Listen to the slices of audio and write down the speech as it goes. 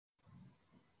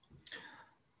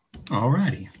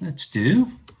Alrighty, let's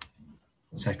do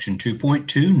section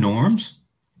 2.2, norms,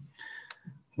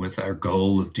 with our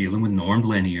goal of dealing with normed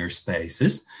linear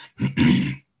spaces.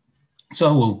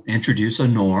 So we'll introduce a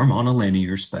norm on a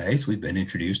linear space. We've been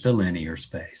introduced to linear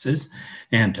spaces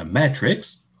and to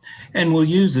metrics, and we'll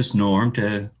use this norm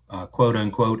to quote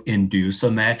unquote induce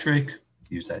a metric.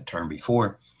 Used that term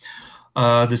before.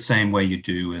 The same way you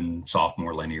do in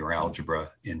sophomore linear algebra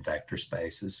in vector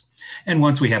spaces. And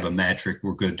once we have a metric,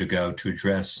 we're good to go to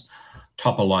address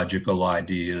topological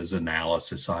ideas,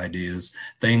 analysis ideas,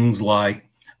 things like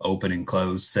open and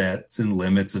closed sets and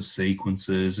limits of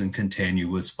sequences and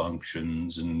continuous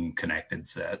functions and connected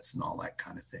sets and all that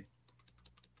kind of thing.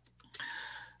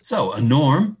 So a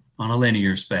norm on a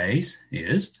linear space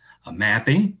is a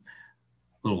mapping,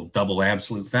 little double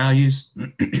absolute values,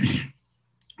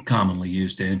 commonly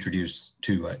used to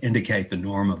indicate the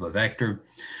norm of a vector.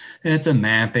 And it's a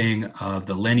mapping of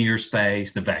the linear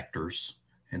space, the vectors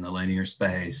in the linear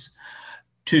space,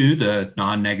 to the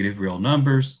non-negative real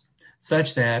numbers,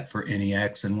 such that for any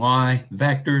x and y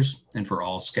vectors and for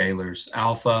all scalars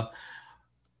alpha,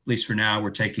 at least for now,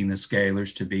 we're taking the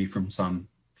scalars to be from some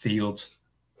fields.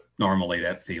 Normally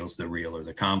that field's the real or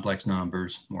the complex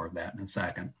numbers, more of that in a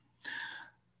second.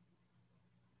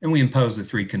 And we impose the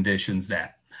three conditions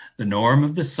that the norm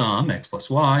of the sum, x plus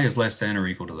y, is less than or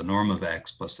equal to the norm of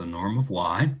x plus the norm of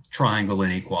y, triangle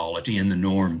inequality in the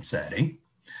norm setting.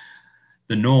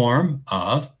 The norm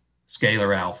of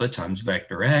scalar alpha times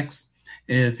vector x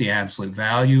is the absolute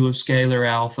value of scalar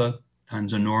alpha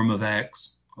times a norm of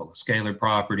x, called the scalar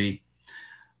property.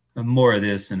 More of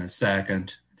this in a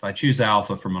second. If I choose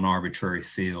alpha from an arbitrary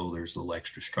field, there's a little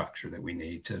extra structure that we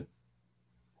need to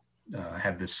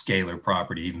have this scalar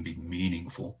property even be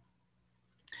meaningful.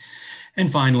 And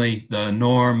finally, the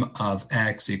norm of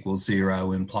x equals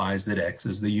 0 implies that x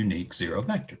is the unique zero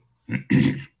vector.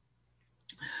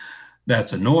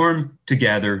 That's a norm.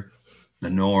 Together, the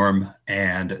norm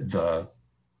and the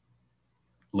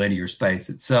linear space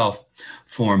itself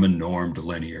form a normed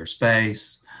linear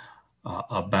space.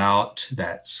 About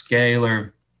that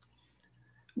scalar,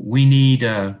 we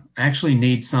actually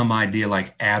need some idea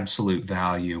like absolute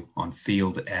value on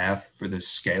field F for this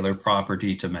scalar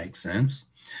property to make sense.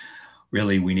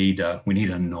 Really, we need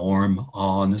a norm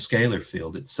on the scalar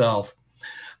field itself.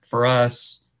 For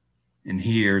us, in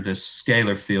here, this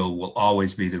scalar field will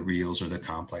always be the reals or the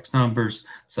complex numbers.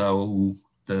 So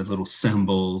the little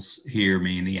symbols here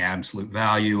mean the absolute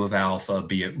value of alpha,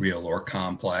 be it real or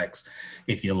complex.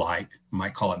 If you like, you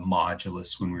might call it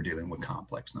modulus when we're dealing with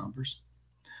complex numbers.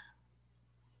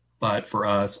 But for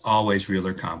us, always real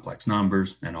or complex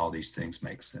numbers, and all these things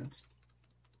make sense.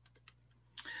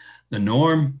 The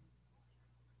norm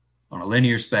on a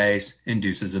linear space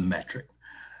induces a metric.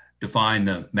 Define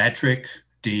the metric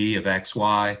d of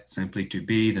xy simply to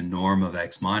be the norm of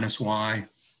x minus y,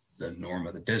 the norm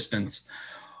of the distance.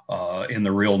 In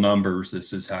the real numbers,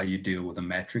 this is how you deal with a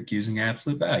metric using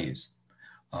absolute values.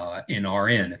 In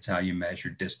Rn, it's how you measure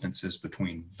distances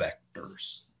between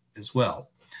vectors as well.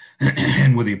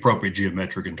 And with the appropriate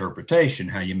geometric interpretation,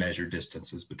 how you measure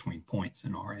distances between points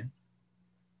in Rn.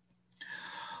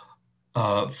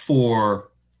 For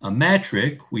a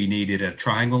metric, we needed a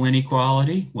triangle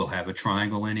inequality. We'll have a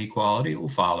triangle inequality. It will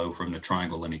follow from the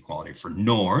triangle inequality for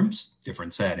norms,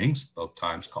 different settings, both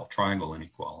times called triangle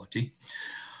inequality.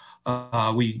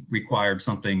 We required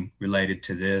something related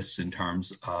to this in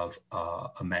terms of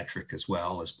a metric as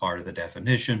well as part of the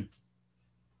definition.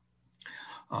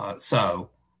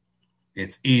 So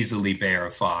it's easily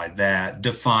verified that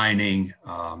defining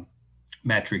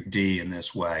metric d in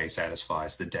this way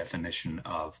satisfies the definition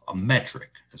of a metric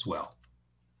as well.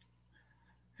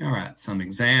 All right, some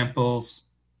examples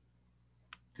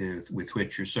with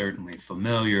which you're certainly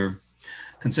familiar.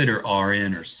 Consider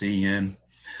Rn or Cn.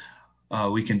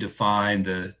 We can define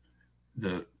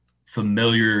the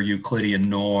familiar Euclidean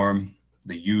norm,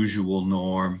 the usual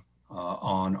norm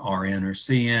on Rn or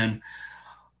Cn.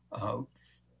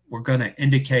 We're going to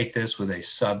indicate this with a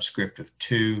subscript of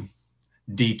 2.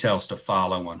 Details to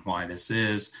follow on why this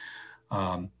is.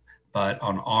 But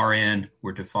on Rn,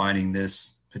 we're defining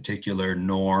this particular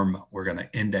norm. We're going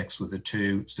to index with a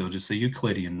 2. It's still just the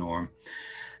Euclidean norm.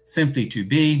 Simply to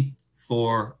be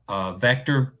for a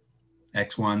vector,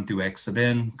 x1 through x sub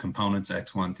n, components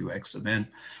x1 through x sub n.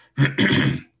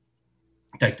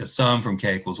 Take the sum from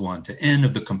k equals 1 to n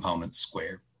of the components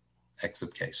squared, x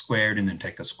sub k squared, and then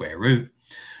take a square root.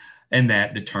 And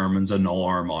that determines a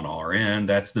norm on Rn.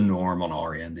 That's the norm on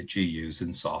Rn that you use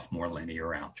in sophomore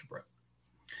linear algebra.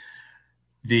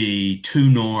 The 2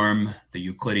 norm, the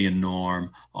Euclidean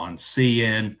norm on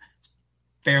Cn,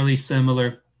 fairly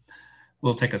similar.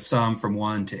 we'll take a sum from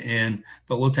 1 to n,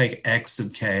 but we'll take x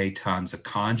sub k times the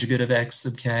conjugate of x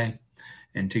sub k.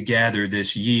 And together,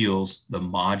 this yields the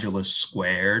modulus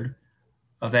squared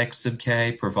of x sub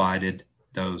k, provided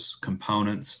those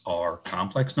components are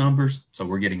complex numbers. So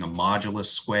we're getting a modulus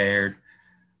squared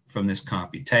from this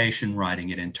computation, writing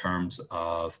it in terms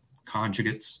of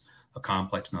conjugates, a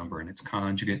complex number and its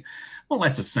conjugate. Well,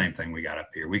 that's the same thing we got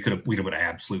up here. We could have put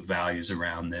absolute values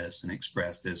around this and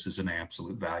express this as an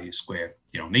absolute value square.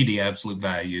 You don't need the absolute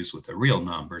values with the real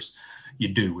numbers. You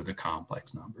do with the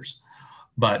complex numbers.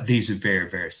 But these are very,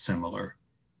 very similar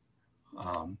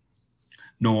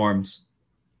norms.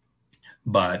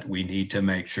 But we need to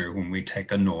make sure when we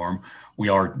take a norm, we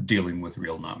are dealing with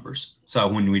real numbers. So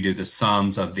when we do the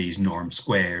sums of these norm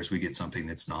squares, we get something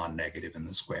that's non-negative in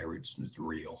the square roots. It's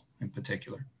real in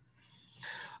particular.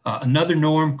 Another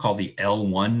norm called the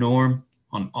L1 norm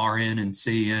on Rn and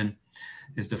Cn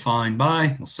is defined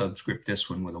by, we'll subscript this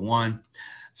one with a 1,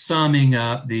 summing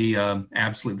up the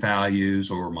absolute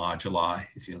values or moduli,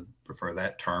 if you prefer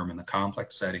that term in the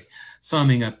complex setting,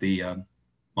 summing up the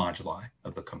moduli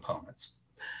of the components.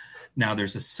 Now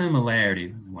there's a similarity,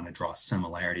 we want to draw a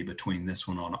similarity between this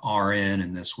one on Rn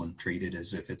and this one treated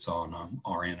as if it's on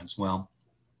Rn as well.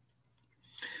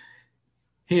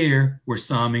 Here we're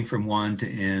summing from 1 to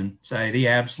n, say the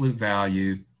absolute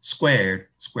value squared,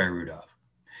 square root of.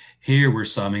 Here we're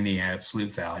summing the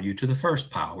absolute value to the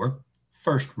first power,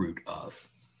 first root of.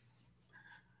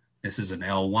 This is an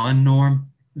L1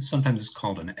 norm. Sometimes it's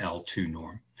called an L2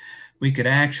 norm. We could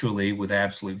actually, with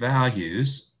absolute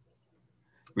values,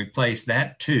 replace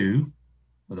that 2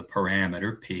 with a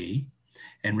parameter p,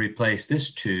 and replace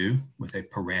this 2 with a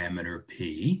parameter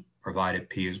p, provided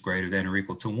p is greater than or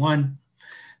equal to 1.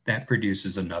 That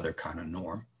produces another kind of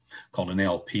norm called an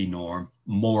LP norm.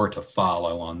 More to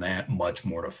follow on that, much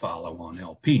more to follow on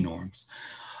LP norms.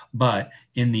 But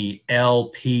in the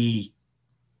LP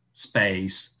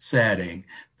space setting,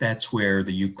 that's where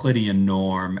the Euclidean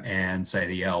norm and, say,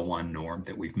 the L1 norm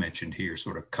that we've mentioned here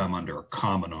sort of come under a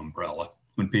common umbrella.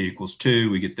 When p equals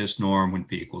 2, we get this norm. When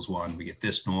p equals 1, we get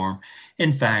this norm.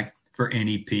 In fact, for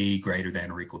any p greater than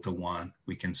or equal to 1,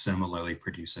 we can similarly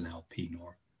produce an LP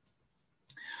norm.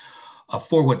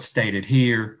 For what's stated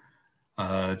here,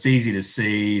 it's easy to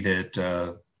see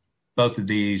that both of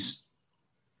these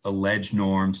alleged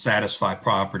norms satisfy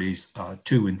properties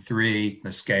 2 and 3, the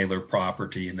scalar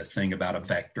property and the thing about a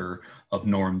vector of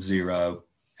norm 0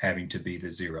 having to be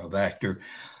the 0 vector.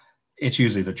 It's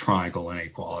usually the triangle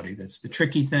inequality that's the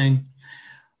tricky thing.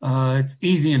 It's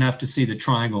easy enough to see the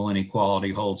triangle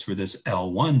inequality holds for this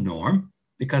L1 norm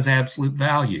because absolute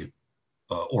value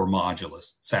or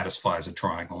modulus satisfies a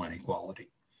triangle inequality.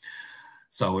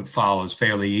 So it follows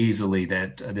fairly easily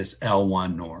that this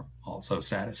L1 norm also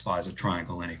satisfies a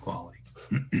triangle inequality.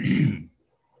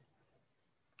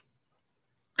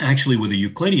 Actually, with a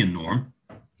Euclidean norm,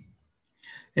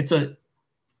 I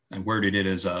worded it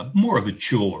as more of a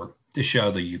chore to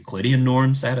show the Euclidean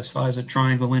norm satisfies a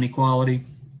triangle inequality.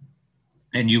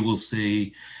 And you will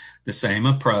see the same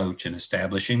approach in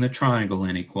establishing the triangle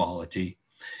inequality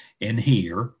in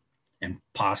here and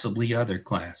possibly other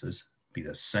classes be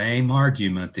the same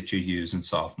argument that you use in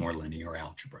sophomore linear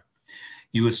algebra.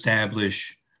 You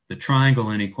establish the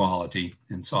triangle inequality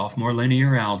in sophomore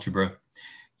linear algebra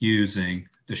using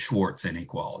the Schwarz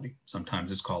inequality.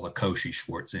 Sometimes it's called the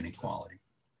Cauchy-Schwarz inequality.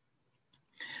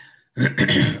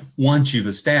 Once you've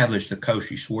established the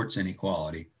Cauchy-Schwarz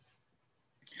inequality,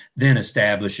 then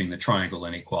establishing the triangle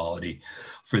inequality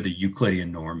for the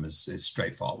Euclidean norm is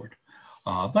straightforward.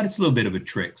 But it's a little bit of a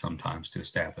trick sometimes to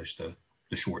establish the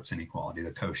Schwarz inequality,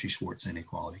 the Cauchy-Schwarz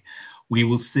inequality. We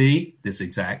will see this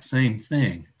exact same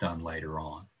thing done later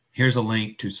on. Here's a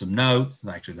link to some notes,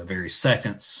 actually the very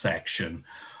second section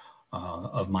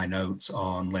of my notes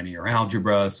on linear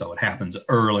algebra. So it happens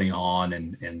early on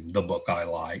in the book I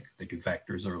like. They do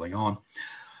vectors early on.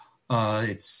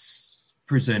 It's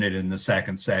presented in the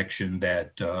second section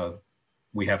that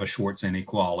we have a Schwarz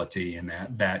inequality and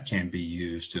that can be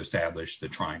used to establish the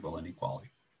triangle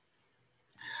inequality.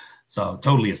 So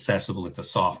totally accessible at the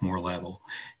sophomore level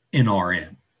in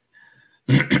RN.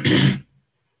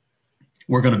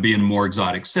 We're going to be in more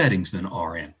exotic settings than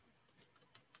RN.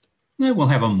 Then we'll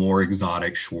have a more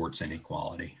exotic Schwarz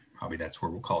inequality. Probably that's where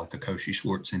we'll call it the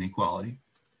Cauchy-Schwarz inequality.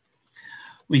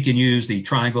 We can use the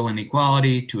triangle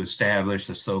inequality to establish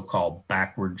the so-called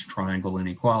backwards triangle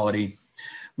inequality,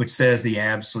 which says the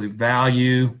absolute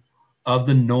value of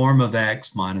the norm of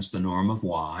x minus the norm of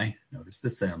y, notice the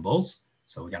symbols.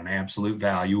 So we got an absolute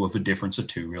value of a difference of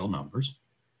two real numbers.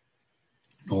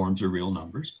 Norms are real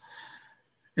numbers.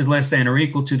 Is less than or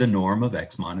equal to the norm of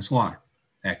x minus y.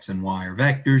 X and Y are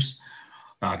vectors.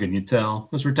 How can you tell?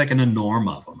 Because we're taking a norm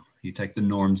of them. You take the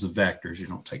norms of vectors. You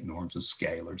don't take norms of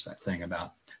scalars. That thing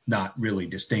about not really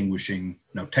distinguishing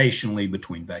notationally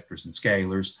between vectors and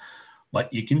scalars,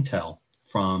 but you can tell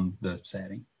from the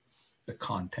setting, the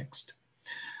context.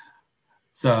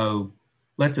 So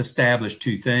let's establish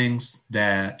two things: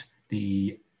 that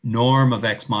the norm of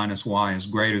X minus Y is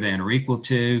greater than or equal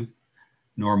to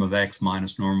norm of X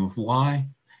minus norm of Y,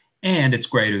 and it's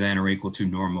greater than or equal to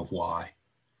norm of Y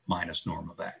minus norm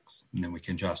of X. And then we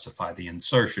can justify the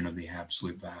insertion of the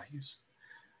absolute values.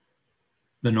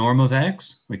 The norm of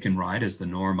X we can write as the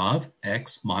norm of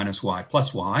X minus Y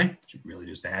plus Y, which really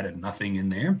just added nothing in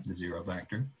there, the zero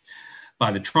vector.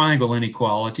 By the triangle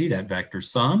inequality, that vector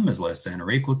sum is less than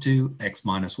or equal to X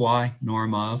minus Y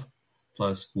norm of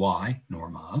plus Y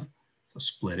norm of. So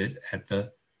split it at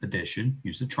the addition,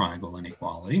 use the triangle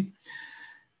inequality.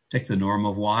 Take the norm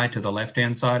of Y to the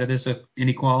left-hand side of this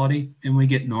inequality, and we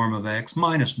get norm of X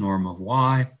minus norm of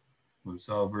Y, moves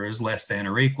over as less than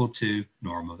or equal to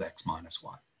norm of X minus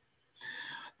Y.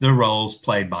 The roles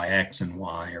played by X and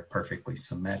Y are perfectly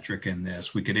symmetric in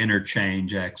this. We could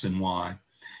interchange X and Y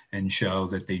and show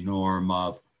that the norm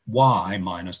of Y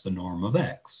minus the norm of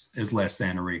X is less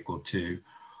than or equal to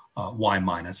Y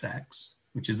minus X,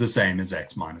 which is the same as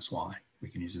X minus Y. We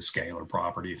can use a scalar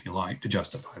property, if you like, to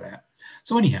justify that.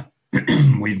 So anyhow,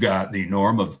 we've got the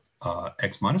norm of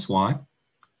X minus Y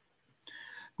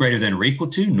greater than or equal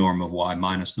to norm of Y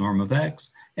minus norm of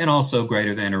X, and also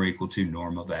greater than or equal to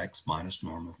norm of X minus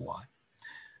norm of Y.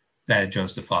 That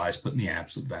justifies putting the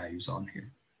absolute values on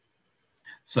here.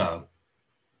 So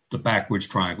the backwards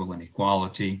triangle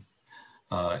inequality,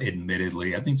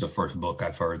 admittedly, I think it's the first book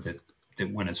I've heard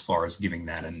that went as far as giving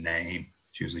that a name.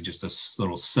 It's usually just a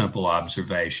little simple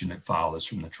observation that follows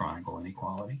from the triangle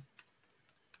inequality.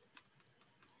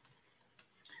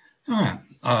 All right,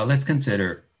 let's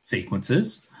consider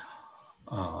sequences.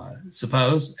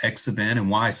 Suppose X sub n and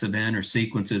Y sub n are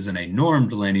sequences in a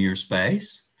normed linear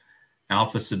space.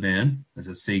 Alpha sub n is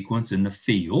a sequence in the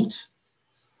field.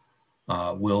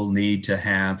 We'll need to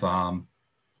have a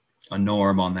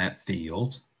norm on that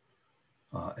field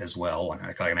as well,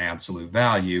 like an absolute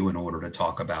value, in order to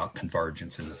talk about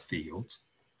convergence in the field.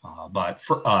 But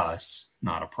for us,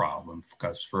 not a problem,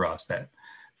 because for us that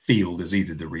field is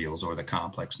either the reals or the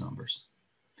complex numbers.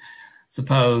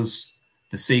 Suppose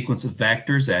the sequence of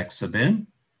vectors X sub n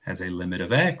has a limit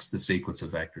of X, the sequence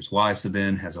of vectors Y sub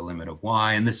n has a limit of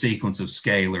Y, and the sequence of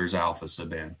scalars alpha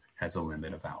sub n has a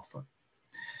limit of alpha.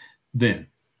 Then,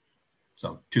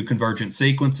 so two convergent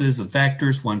sequences of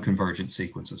vectors, one convergent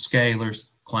sequence of scalars.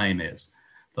 Claim is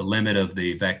the limit of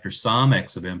the vector sum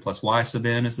X sub n plus Y sub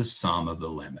n is the sum of the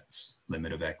limits.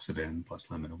 Limit of X sub n plus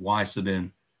limit of Y sub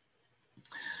n.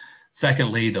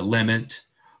 Secondly, the limit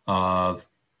of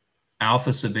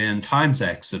alpha sub n times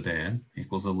X sub n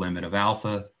equals the limit of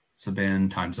alpha sub n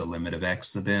times the limit of X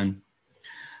sub n.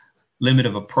 Limit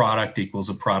of a product equals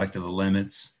a product of the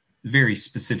limits. Very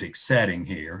specific setting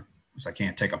here, because I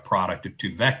can't take a product of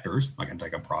two vectors. I can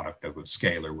take a product of a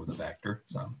scalar with a vector,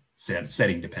 so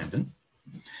setting dependent.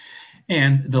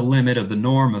 And the limit of the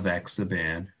norm of X sub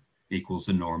n equals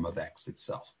the norm of X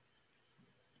itself.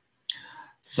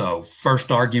 So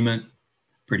first argument,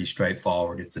 pretty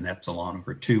straightforward. It's an epsilon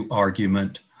over 2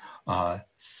 argument. Third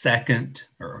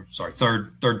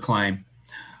claim,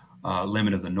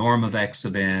 limit of the norm of X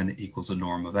sub n equals the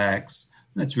norm of X.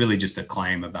 That's really just a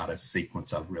claim about a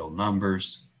sequence of real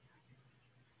numbers.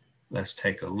 Let's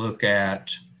take a look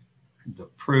at the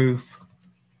proof.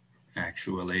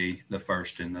 Actually, the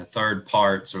first and the third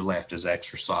parts are left as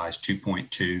exercise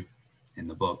 2.2 in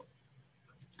the book.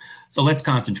 So let's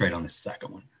concentrate on the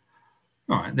second one.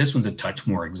 All right, this one's a touch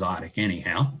more exotic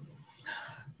anyhow.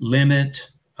 Limit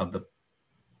of the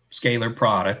scalar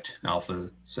product,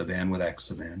 alpha sub n with X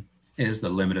sub n, is the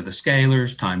limit of the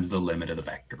scalars times the limit of the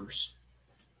vectors.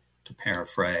 To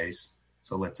paraphrase,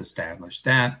 so let's establish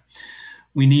that.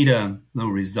 We need a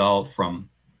little result from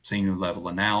senior level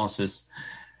analysis.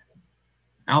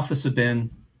 Alpha sub n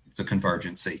is a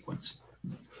convergent sequence.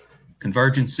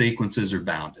 Convergent sequences are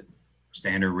bounded.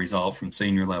 Standard result from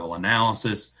senior level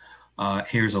analysis.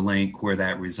 Here's a link where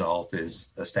that result is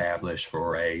established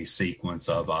for a sequence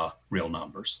of real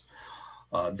numbers,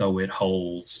 though it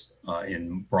holds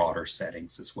in broader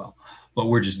settings as well. But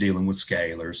we're just dealing with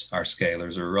scalars. Our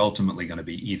scalars are ultimately going to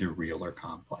be either real or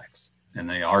complex. And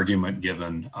the argument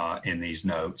given in these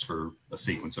notes for a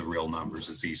sequence of real numbers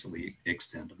is easily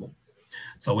extendable.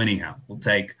 So anyhow, we'll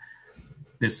take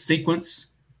this sequence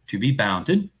to be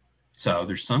bounded. So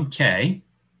there's some k,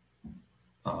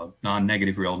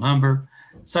 non-negative real number,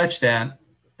 such that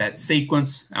That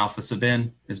sequence, alpha sub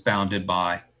n, is bounded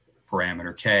by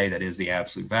parameter k, that is the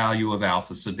absolute value of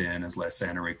alpha sub n is less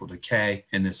than or equal to k,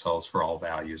 and this holds for all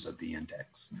values of the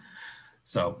index.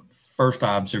 So first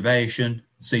observation,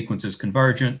 sequence is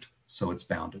convergent, so it's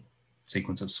bounded.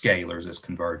 Sequence of scalars is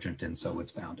convergent, and so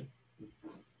it's bounded.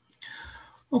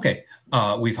 Okay,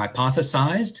 we've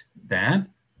hypothesized that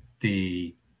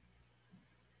the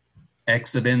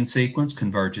x sub n sequence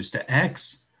converges to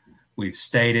x. We've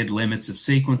stated limits of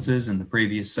sequences in the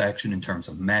previous section in terms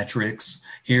of metrics.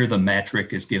 Here the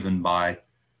metric is given by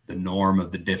the norm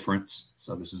of the difference.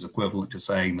 So this is equivalent to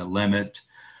saying the limit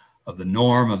of the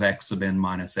norm of x sub n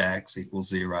minus x equals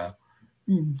 0.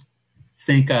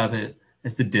 Think of it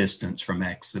as the distance from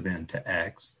x sub n to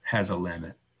x has a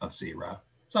limit of 0.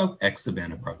 So x sub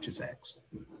n approaches x.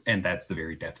 And that's the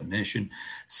very definition.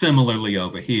 Similarly,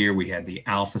 over here, we had the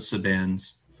alpha sub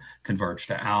n's converge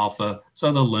to alpha.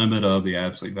 So the limit of the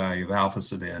absolute value of alpha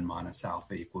sub n minus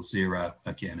alpha equals 0.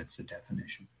 Again, it's the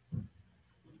definition.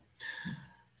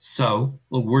 So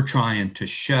we're trying to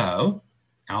show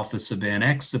alpha sub n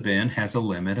x sub n has a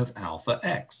limit of alpha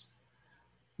x.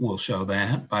 We'll show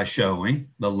that by showing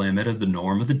the limit of the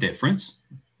norm of the difference.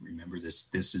 Remember, this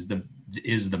is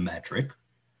the metric.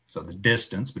 So the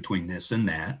distance between this and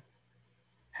that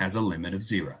has a limit of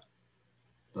 0.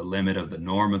 The limit of the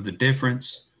norm of the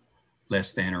difference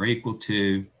less than or equal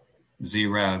to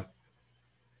 0.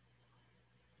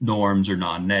 Norms are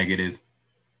non-negative.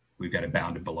 We've got it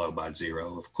bounded below by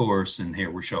 0, of course, and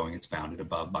here we're showing it's bounded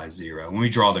above by 0. When we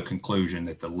draw the conclusion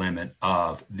that the limit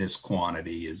of this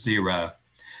quantity is 0,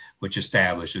 which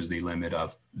establishes the limit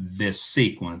of this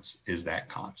sequence is that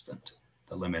constant.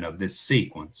 The limit of this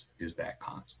sequence is that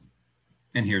constant.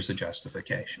 And here's the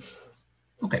justification.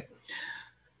 Okay.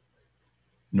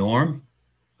 Norm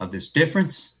of this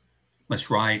difference, let's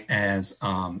write as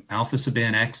alpha sub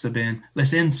n x sub n.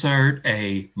 Let's insert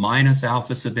a minus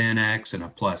alpha sub n x and a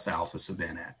plus alpha sub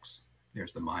n x.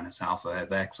 There's the minus alpha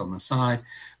of x on the side.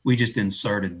 We just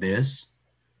inserted this.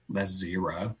 That's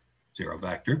 0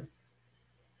 vector.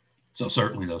 So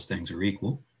certainly those things are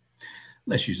equal.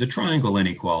 Let's use a triangle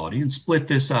inequality and split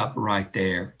this up right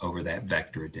there over that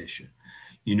vector addition.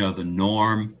 You know the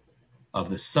norm of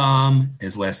the sum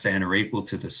is less than or equal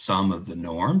to the sum of the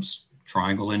norms,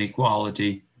 triangle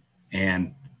inequality,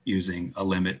 and using a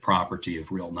limit property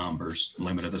of real numbers. The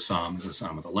limit of the sum is the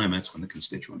sum of the limits when the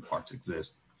constituent parts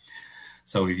exist.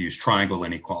 So we've used triangle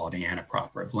inequality and a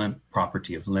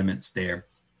property of limits there.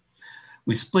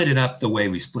 We split it up the way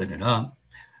we split it up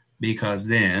because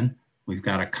then we've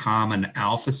got a common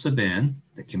alpha sub n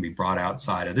that can be brought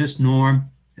outside of this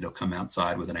norm. It'll come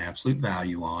outside with an absolute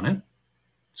value on it,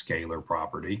 scalar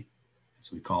property,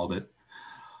 as we called it,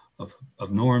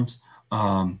 of norms.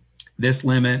 This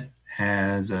limit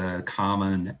has a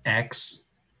common x,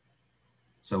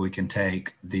 so we can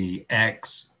take the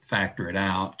x, factor it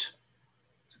out,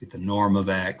 get the norm of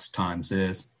x times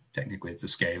this. Technically, it's a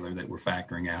scalar that we're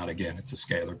factoring out. Again, it's a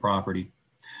scalar property.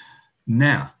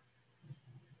 Now,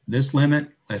 this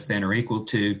limit less than or equal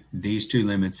to these two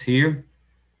limits here.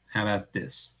 How about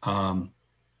this?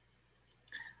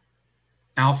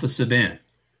 Alpha sub n,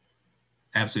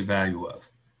 absolute value of.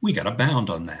 We got a bound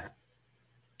on that.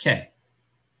 K,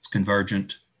 it's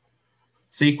convergent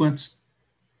sequence,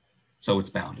 so it's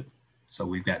bounded. So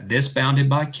we've got this bounded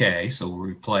by k, so we'll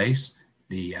replace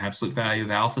the absolute value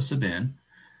of alpha sub n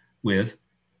with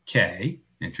k,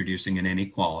 introducing an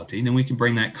inequality. And then we can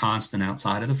bring that constant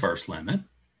outside of the first limit.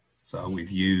 So we've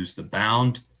used the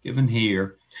bound given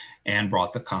here and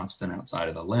brought the constant outside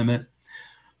of the limit.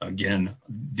 Again,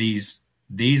 these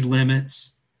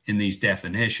limits in these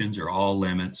definitions are all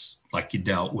limits like you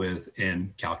dealt with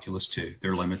in Calculus 2.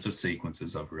 They're limits of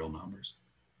sequences of real numbers.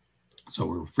 So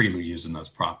we're freely using those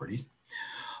properties.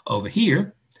 Over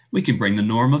here, we can bring the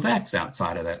norm of x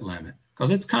outside of that limit because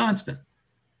it's constant.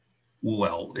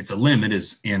 Well, it's a limit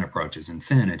as n approaches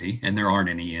infinity, and there aren't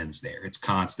any n's there. It's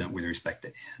constant with respect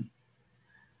to n.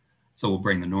 So we'll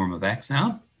bring the norm of x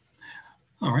out.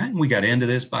 All right, and we got into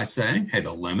this by saying, hey,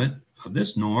 the limit of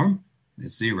this norm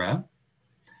is 0,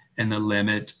 and the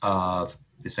limit of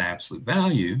this absolute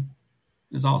value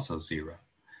is also 0.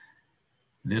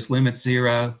 This limit's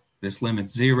 0, this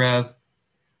limit's 0,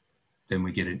 then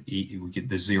we get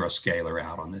the 0 scalar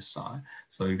out on this side.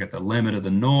 So you've got the limit of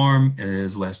the norm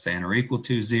is less than or equal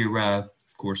to 0.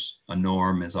 Of course, a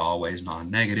norm is always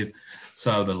non-negative.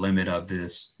 So the limit of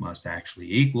this must actually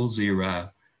equal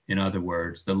 0. In other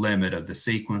words, the limit of the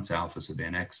sequence alpha sub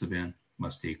n x sub n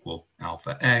must equal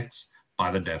alpha x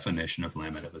by the definition of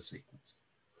limit of a sequence.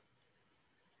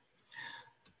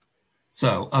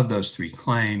 So of those three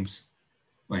claims,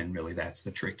 And really that's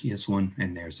the trickiest one,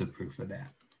 and there's a proof of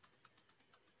that.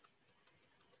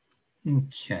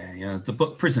 Okay, the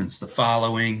book presents the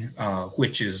following,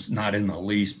 which is not in the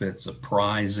least bit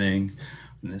surprising.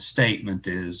 And the statement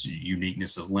is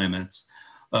uniqueness of limits.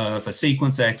 If a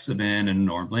sequence x of n in a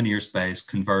normed linear space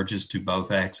converges to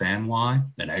both x and y,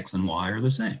 then x and y are the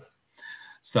same.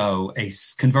 So a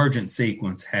convergent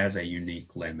sequence has a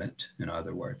unique limit, in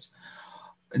other words.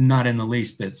 Not in the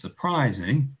least bit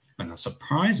surprising. And the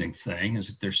surprising thing is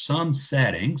that there's some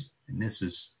settings, and this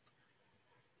is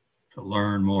to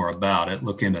learn more about it,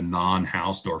 look into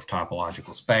non-Hausdorff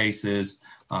topological spaces.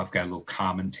 I've got a little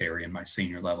commentary in my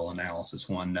senior level analysis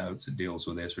one notes that deals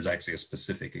with this. There's actually a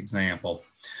specific example.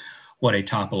 What a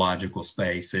topological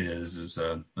space is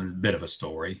a bit of a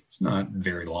story. It's not a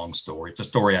very long story. It's a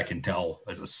story I can tell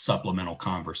as a supplemental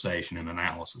conversation in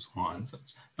analysis one, so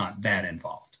it's not that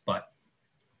involved. But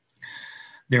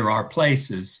there are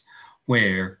places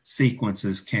where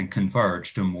sequences can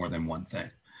converge to more than one thing.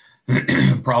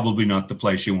 Probably not the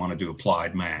place you want to do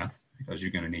applied math, because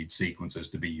you're going to need sequences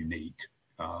to be unique.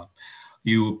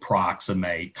 You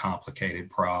approximate complicated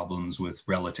problems with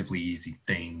relatively easy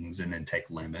things and then take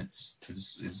limits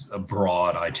is a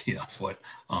broad idea of what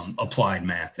applied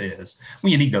math is.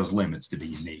 Well, you need those limits to be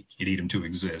unique. You need them to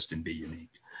exist and be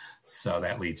unique. So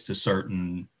that leads to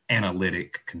certain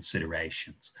analytic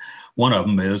considerations. One of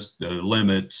them is the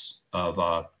limits of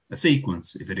a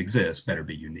sequence, if it exists, better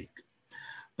be unique.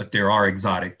 But there are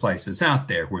exotic places out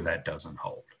there where that doesn't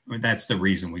hold. I mean, that's the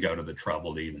reason we go to the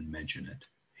trouble to even mention it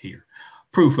here.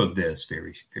 Proof of this,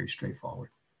 very, very straightforward.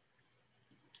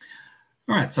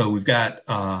 All right, so we've got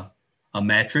a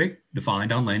metric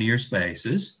defined on linear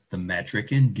spaces, the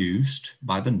metric induced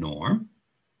by the norm.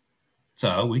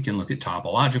 So we can look at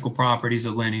topological properties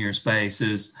of linear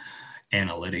spaces,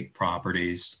 analytic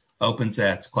properties, open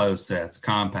sets, closed sets,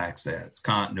 compact sets,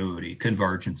 continuity,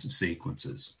 convergence of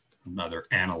sequences. Another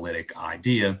analytic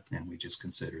idea, and we just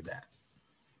considered that.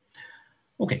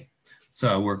 Okay,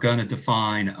 so we're going to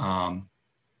define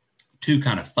two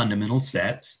kind of fundamental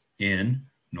sets in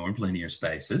normed linear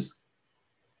spaces.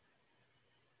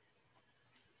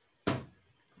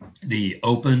 The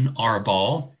open R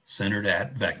ball centered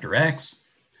at vector x,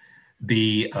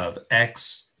 B of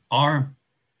x r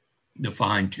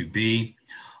defined to be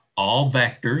all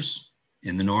vectors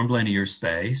in the normed linear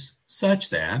space such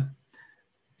that,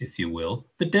 if you will,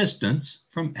 the distance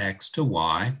from x to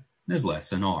y is less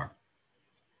than r.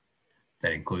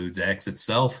 That includes x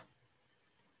itself.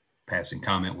 Passing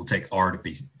comment will take r to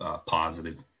be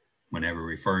positive whenever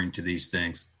referring to these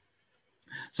things.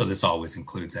 So this always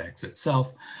includes x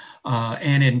itself.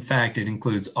 And in fact, it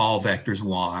includes all vectors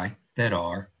y that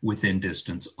are within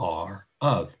distance r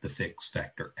of the fixed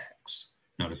vector x.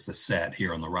 Notice the set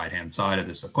here on the right-hand side of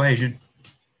this equation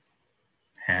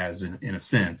has, in a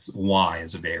sense, y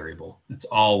as a variable. It's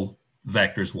all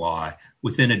vectors y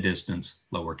within a distance,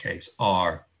 lowercase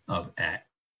r, of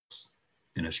x,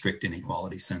 in a strict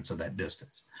inequality sense of that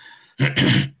distance.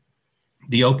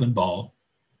 The open ball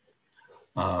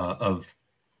of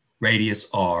radius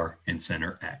r and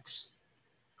center x.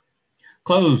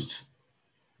 Closed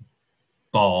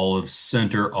ball of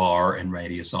center r and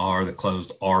radius r, the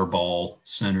closed r ball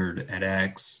centered at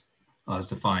x is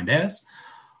defined as.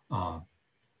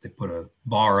 They put a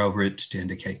bar over it to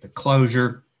indicate the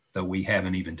closure, though we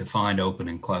haven't even defined open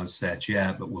and closed sets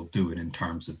yet, but we'll do it in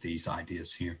terms of these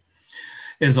ideas here.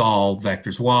 Is all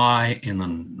vectors y in the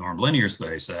normed linear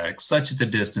space x such that the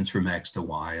distance from x to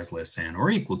y is less than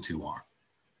or equal to r.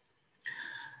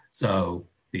 So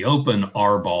the open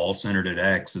R ball centered at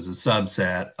x is a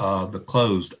subset of the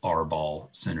closed R ball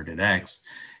centered at x.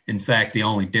 In fact, the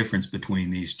only difference between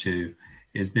these two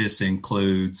is this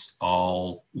includes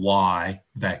all y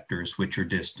vectors which are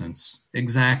distance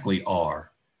exactly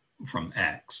r from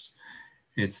x.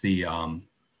 It's the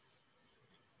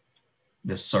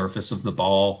surface of the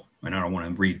ball, and I don't want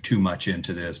to read too much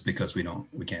into this because we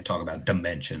can't talk about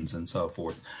dimensions and so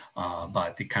forth.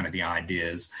 But the idea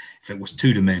is, if it was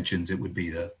 2 dimensions, it would be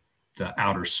the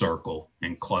outer circle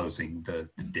enclosing the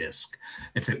disk.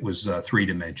 If it was 3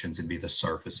 dimensions, it'd be the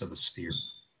surface of a sphere.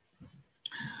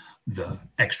 The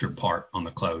extra part on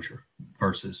the closure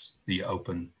versus the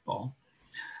open ball.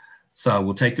 So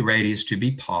we'll take the radius to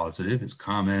be positive, as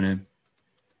commented.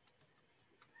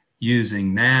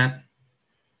 Using that,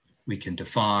 we can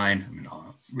define,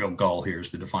 real goal here is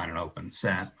to define an open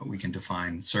set, but we can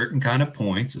define certain kind of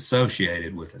points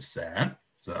associated with a set.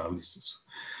 So this is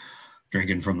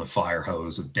drinking from the fire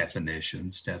hose of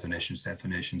definitions, getting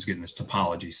this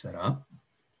topology set up.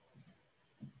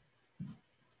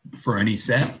 For any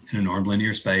set in a normed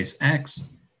linear space X,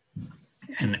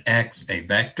 and X a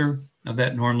vector of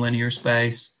that norm linear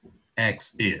space,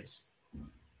 X is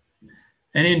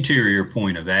an interior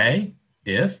point of A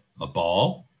if a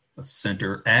ball of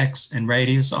center X and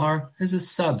radius R is a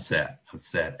subset of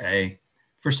set A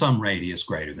for some radius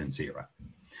greater than 0.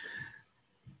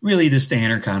 Really the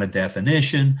standard kind of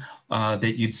definition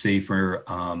that you'd see for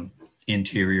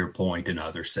interior point in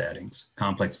other settings.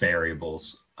 Complex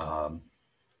variables,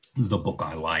 the book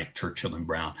I like, Churchill and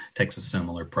Brown, takes a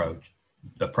similar approach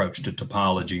to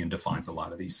topology and defines a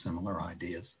lot of these similar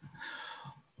ideas.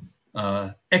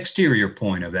 Exterior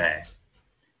point of A,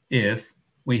 if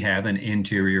we have an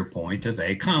interior point of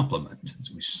A complement.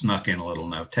 So we snuck in a little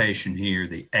notation here.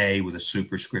 The A with a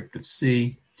superscript of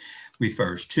C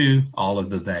refers to all of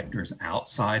the vectors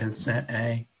outside of set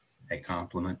A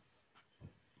complement.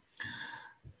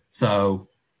 So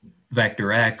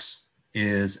vector X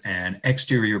is an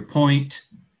exterior point.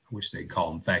 I wish they'd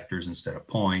call them vectors instead of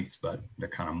points, but they're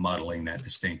kind of muddling that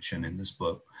distinction in this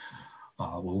book.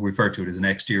 We'll refer to it as an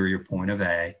exterior point of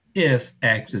A if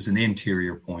X is an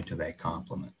interior point of A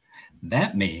complement.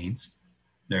 That means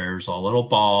there's a little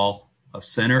ball of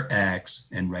center X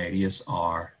and radius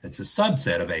R that's a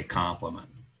subset of A complement.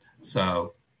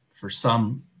 So for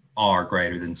some R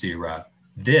greater than 0,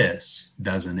 this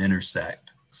doesn't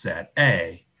intersect set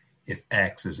A if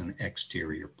X is an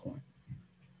exterior point.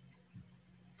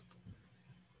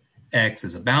 X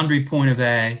is a boundary point of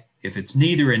A if it's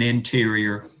neither an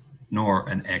interior nor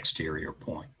an exterior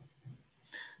point.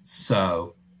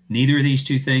 So neither of these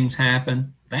two things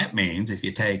happen. That means if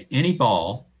you take any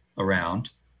ball around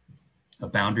a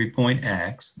boundary point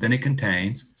X, then it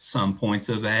contains some points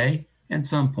of A and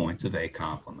some points of A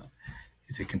complement.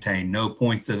 If it contained no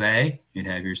points of A, you'd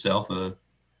have yourself an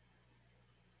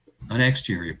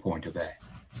exterior point of A.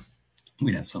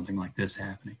 We'd have something like this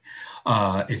happening.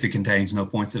 If it contains no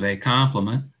points of A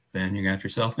complement, then you got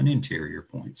yourself an interior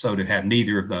point. So to have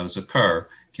neither of those occur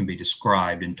can be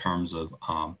described in terms of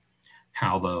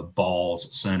how the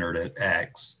balls centered at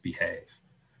X behave.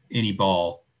 Any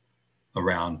ball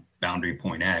around boundary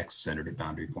point X, centered at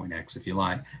boundary point X if you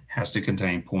like, has to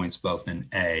contain points both in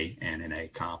A and in A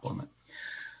complement.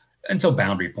 And so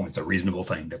boundary point's a reasonable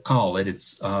thing to call it.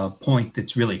 It's a point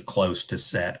that's really close to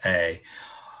set A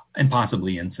and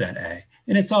possibly in set A.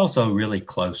 And it's also really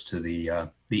close to the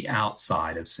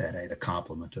outside of set A, the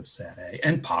complement of set A,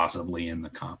 and possibly in the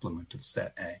complement of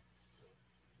set A.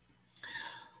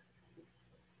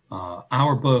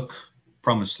 Our book,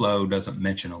 Promislow, doesn't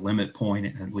mention a limit point,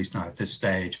 at least not at this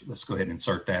stage. But let's go ahead and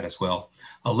insert that as well.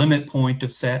 A limit point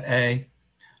of set A,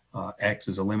 X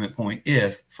is a limit point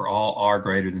if, for all R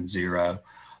greater than 0,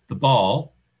 the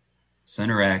ball,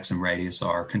 center X and radius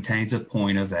R, contains a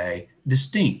point of A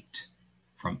distinct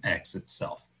from X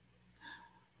itself.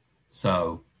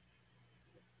 So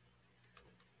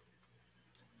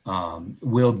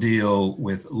we'll deal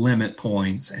with limit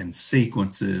points and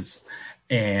sequences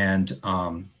and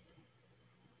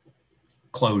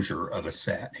closure of a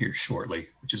set here shortly,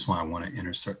 which is why I want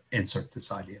to insert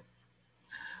this idea.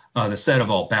 The set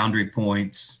of all boundary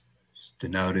points is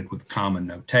denoted with common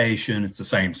notation. It's the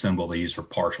same symbol they use for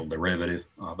partial derivative,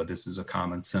 but this is a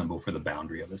common symbol for the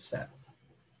boundary of a set.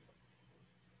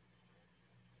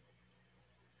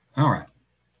 All right,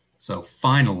 so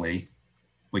finally,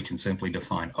 we can simply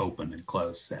define open and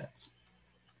closed sets.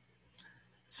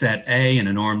 Set A in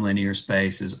a norm linear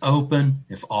space is open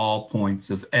if all points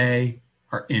of A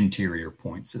are interior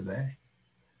points of A.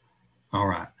 All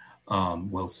right,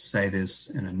 we'll say this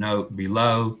in a note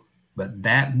below, but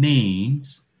that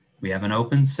means we have an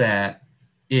open set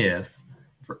if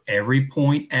for every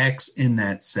point X in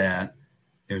that set,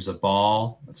 there's a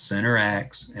ball of center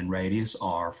X and radius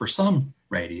R for some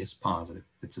radius positive.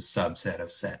 It's a subset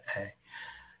of set A.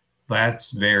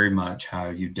 That's very much how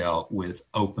you dealt with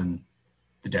open,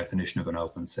 the definition of an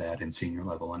open set in senior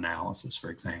level analysis, for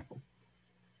example.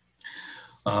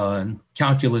 In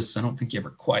calculus, I don't think you ever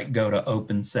quite go to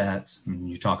open sets. I mean,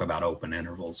 you talk about open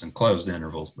intervals and closed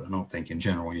intervals, but I don't think in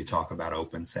general you talk about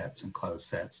open sets and closed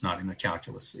sets, not in the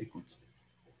calculus sequence.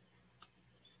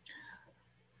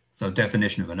 So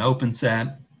definition of an open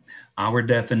set, our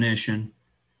definition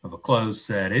of a closed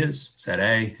set is set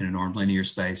A in a normed linear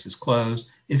space is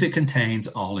closed if it contains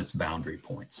all its boundary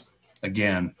points.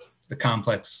 Again, the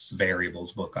complex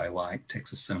variables book I like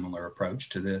takes a similar approach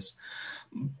to this.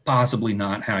 Possibly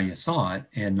not how you saw it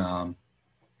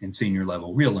in senior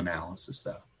level real analysis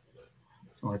though.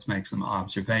 So let's make some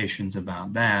observations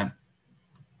about that.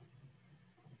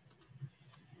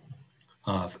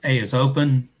 If A is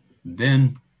open,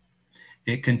 then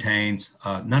it contains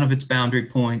none of its boundary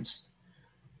points.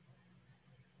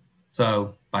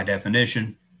 So by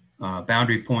definition,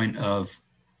 Boundary point of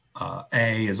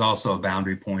A is also a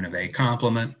boundary point of A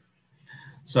complement.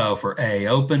 So for A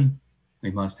open,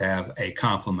 we must have A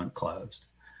complement closed.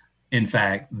 In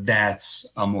fact, that's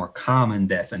a more common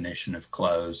definition of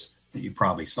closed that you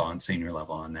probably saw in senior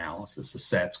level analysis. A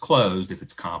set's closed if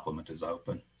its complement is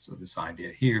open. So this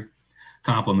idea here,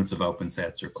 complements of open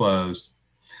sets are closed.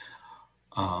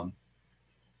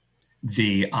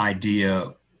 The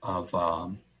idea of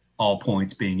all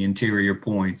points being interior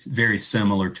points, very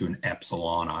similar to an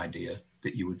epsilon idea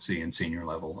that you would see in senior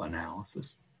level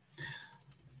analysis.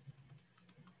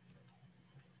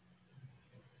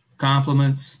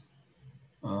 Complements.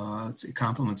 Let's see,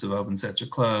 complements of open sets are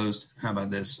closed. How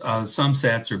about this? Some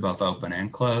sets are both open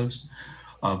and closed.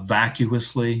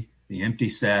 Vacuously, the empty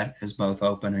set is both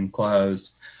open and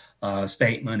closed.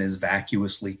 Statement is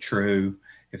vacuously true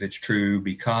if it's true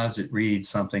because it reads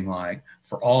something like,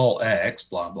 for all x,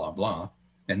 blah, blah, blah,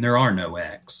 and there are no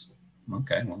x.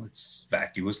 Okay, well, it's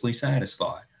vacuously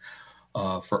satisfied.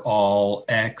 For all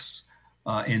x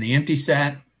in the empty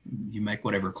set, you make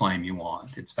whatever claim you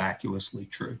want. It's vacuously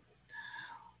true.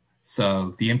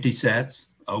 So the empty set's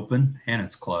open and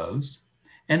it's closed.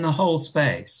 And the whole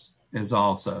space is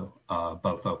also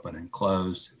both open and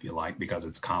closed, if you like, because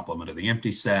it's complement of the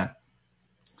empty set.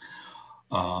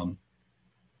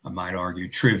 I might argue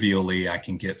trivially, I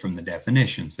can get from the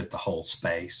definitions that the whole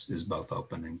space is both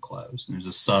open and closed. And there's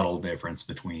a subtle difference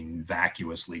between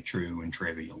vacuously true and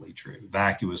trivially true.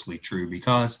 Vacuously true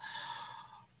because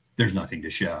there's nothing to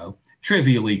show.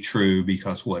 Trivially true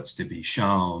because what's to be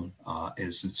shown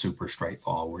is super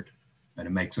straightforward. And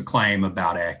it makes a claim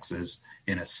about x's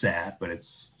in a set, but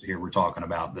it's here we're talking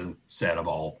about the set of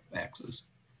all x's.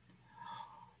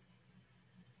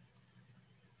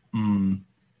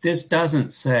 This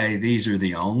doesn't say these are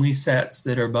the only sets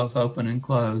that are both open and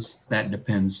closed. That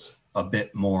depends a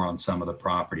bit more on some of the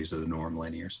properties of the norm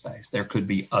linear space. There could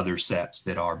be other sets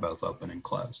that are both open and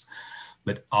closed,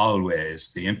 but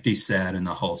always the empty set and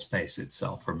the whole space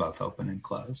itself are both open and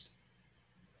closed.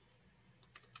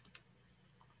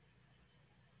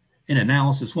 In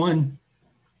analysis 1,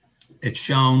 it's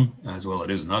shown, as well it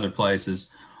is in other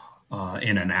places,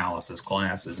 in analysis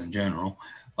classes in general,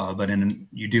 but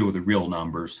you deal with the real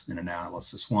numbers in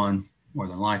analysis 1, more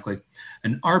than likely.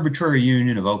 An arbitrary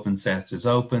union of open sets is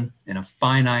open, and a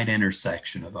finite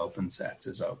intersection of open sets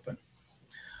is open.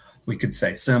 We could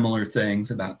say similar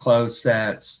things about closed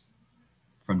sets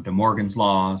from De Morgan's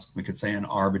laws. We could say an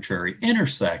arbitrary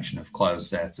intersection of closed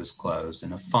sets is closed,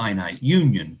 and a finite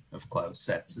union of closed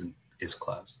sets is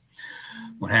closed.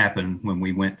 What happened when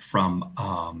we went from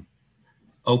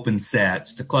open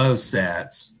sets to closed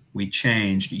sets, we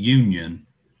changed union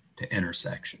to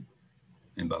intersection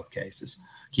in both cases,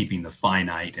 keeping the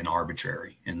finite and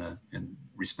arbitrary in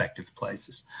respective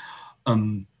places.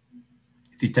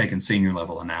 If you've taken senior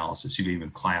level analysis, you've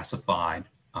even classified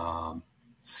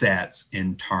sets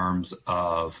in terms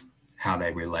of how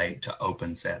they relate to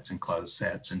open sets and closed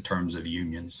sets in terms of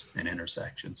unions and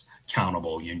intersections,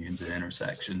 countable unions and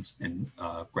intersections in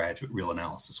graduate real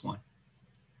analysis 1.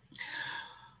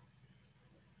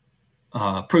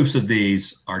 Proofs of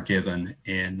these are given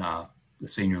in the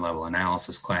senior level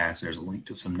analysis class. There's a link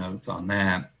to some notes on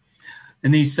that.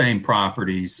 And these same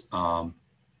properties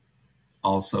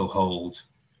also hold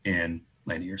in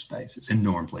linear spaces, in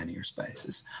normed linear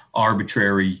spaces.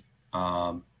 Arbitrary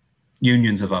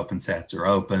unions of open sets are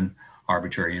open,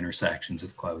 arbitrary intersections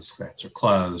of closed sets are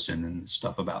closed, and then the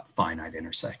stuff about finite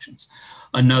intersections.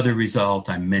 Another result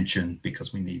I mentioned,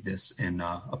 because we need this in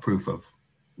a proof of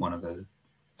one of the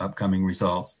upcoming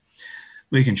results,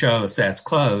 we can show a set's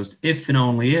closed if and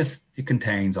only if it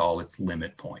contains all its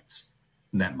limit points.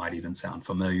 And that might even sound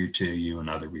familiar to you,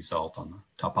 another result on the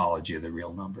topology of the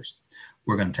real numbers.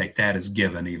 We're going to take that as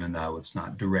given, even though it's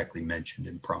not directly mentioned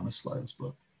in Promislow's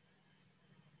book.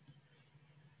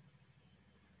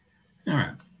 All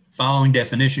right, following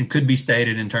definition could be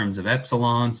stated in terms of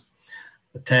epsilons.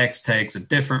 The text takes a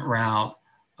different route,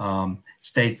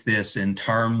 states this in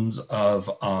terms of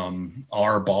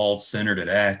R balls centered at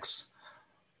X.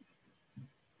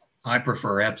 I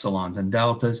prefer epsilons and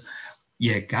deltas.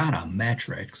 You got a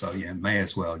metric, so you may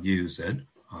as well use it.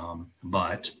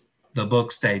 But the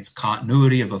book states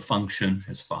continuity of a function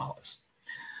as follows.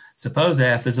 Suppose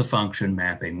f is a function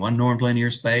mapping one normed linear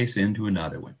space into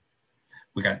another one.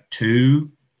 We got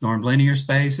two normed linear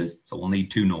spaces, so we'll need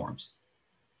two norms.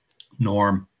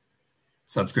 Norm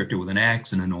subscripted with an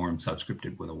x and a norm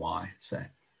subscripted with a y, say.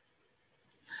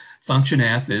 Function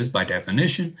f is, by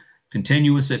definition,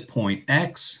 continuous at point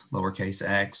x, lowercase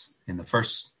x, in the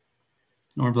first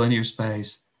normed linear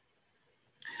space,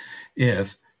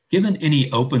 if Given any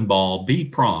open ball B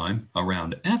prime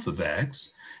around f of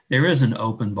x, there is an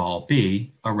open ball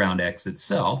B around x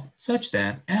itself such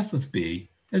that f of B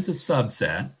is a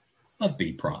subset of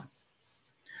B prime.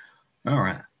 All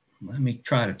right, let me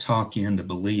try to talk you into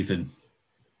believing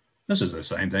this is the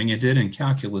same thing you did in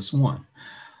Calculus 1.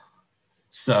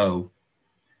 So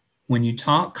when you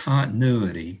talk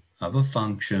continuity of a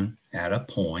function at a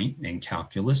point in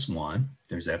Calculus 1,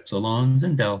 there's epsilons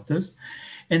and deltas,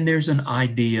 and there's an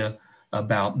idea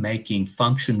about making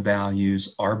function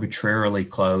values arbitrarily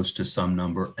close to some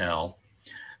number L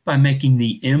by making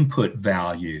the input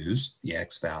values, the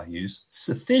x values,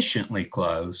 sufficiently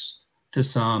close to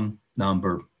some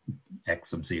number x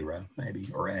sub 0, maybe,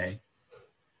 or a.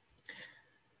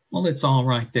 Well, it's all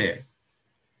right there.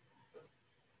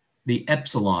 The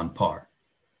epsilon part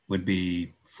would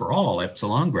be for all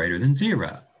epsilon greater than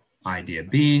 0. Idea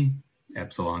being,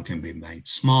 epsilon can be made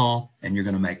small, and you're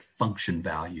going to make function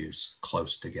values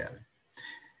close together.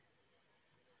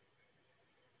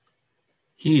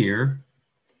 Here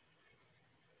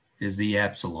is the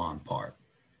epsilon part,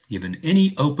 given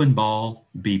any open ball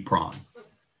B prime.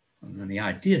 And the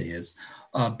idea is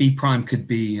B prime could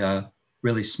be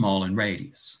really small in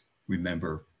radius.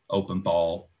 Remember, open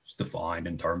ball is defined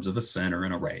in terms of a center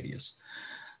and a radius.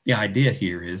 The idea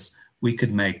here is we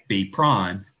could make B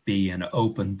prime be an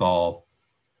open ball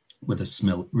with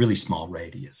a really small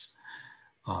radius.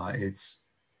 It's,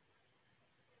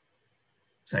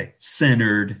 say,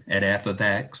 centered at f of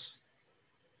x.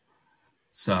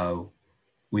 So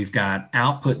we've got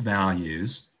output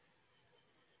values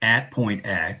at point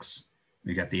x.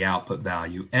 We got the output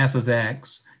value f of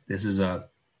x. This is a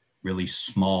really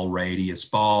small radius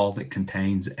ball that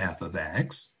contains f of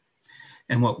x.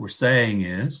 And what we're saying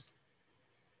is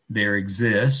there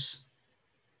is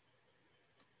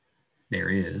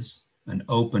an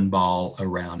open ball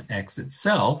around x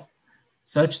itself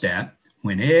such that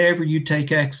whenever you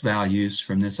take x values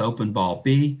from this open ball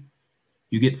B,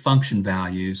 you get function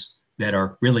values that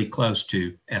are really close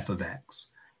to f of x.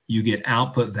 You get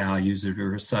output values that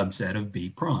are a subset of B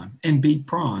prime. And B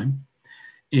prime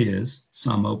is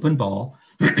some open ball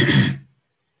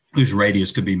whose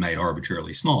radius could be made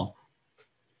arbitrarily small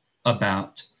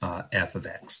about f of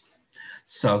x.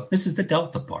 So this is the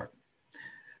delta part.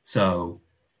 So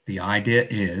the idea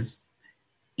is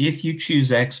if you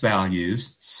choose x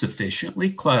values sufficiently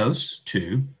close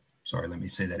to, sorry, let me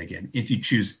say that again. If you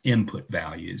choose input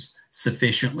values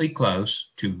sufficiently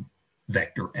close to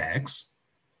vector x,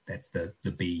 that's the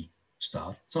B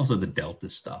stuff. It's also the delta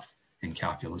stuff in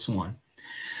Calculus 1.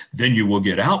 Then you will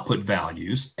get output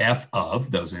values, f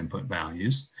of those input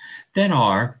values, that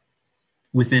are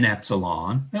within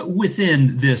epsilon,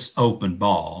 within this open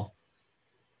ball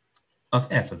of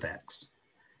f of x.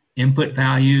 Input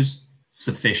values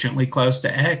sufficiently close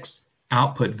to x,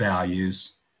 output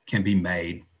values can be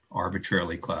made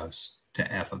arbitrarily close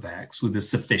to f of x with a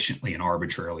sufficiently and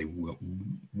arbitrarily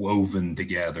woven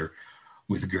together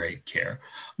with great care.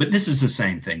 But this is the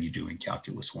same thing you do in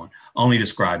Calculus 1, only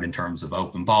described in terms of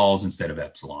open balls instead of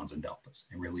epsilons and deltas.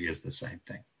 It really is the same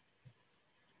thing.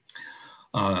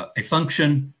 A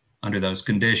function under those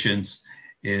conditions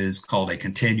is called a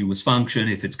continuous function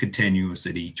if it's continuous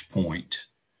at each point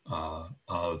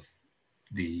of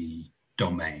the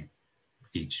domain,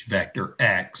 each vector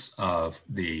x of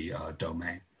the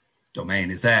domain. Domain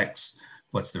is x.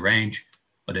 What's the range?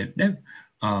 But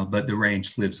the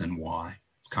range lives in y.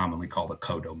 It's commonly called a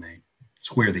codomain.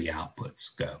 It's where the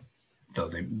outputs go.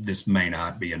 Though this may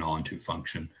not be an onto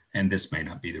function, and this may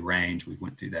not be the range. We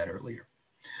went through that earlier.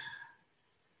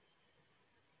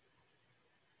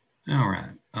 All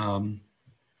right.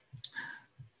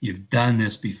 You've done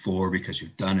this before because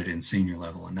you've done it in senior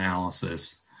level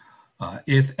analysis.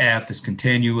 If f is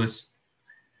continuous,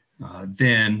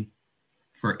 then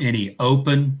for any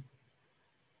open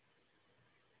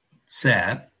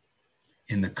set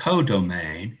in the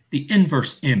codomain, the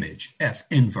inverse image, f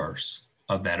inverse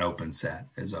of that open set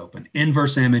is open.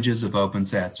 Inverse images of open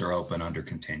sets are open under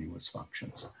continuous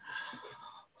functions.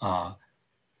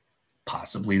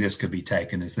 Possibly this could be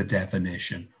taken as the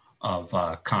definition of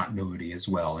continuity as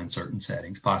well in certain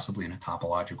settings, possibly in a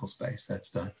topological space.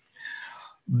 That's done.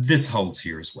 This holds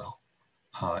here as well.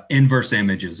 Inverse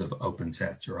images of open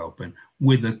sets are open.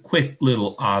 With a quick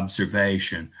little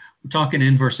observation, we're talking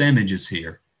inverse images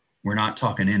here. We're not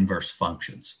talking inverse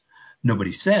functions.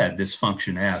 Nobody said this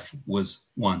function f was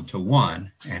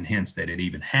 1-to-1, and hence that it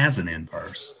even has an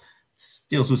inverse. It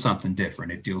deals with something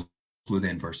different. It deals with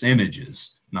inverse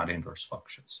images, not inverse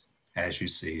functions, as you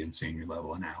see in senior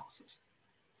level analysis.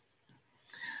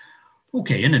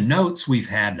 Okay, in the notes, we've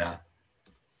had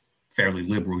fairly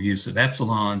liberal use of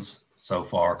epsilons so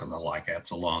far because I like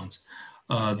epsilons.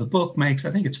 The book makes,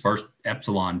 I think, its first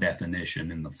epsilon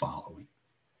definition in the following.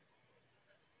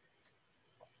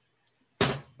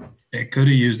 It could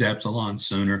have used epsilon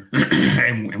sooner,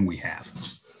 and we have.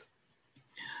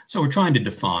 So we're trying to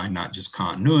define not just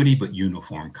continuity, but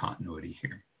uniform continuity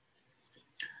here.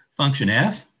 Function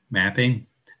f, mapping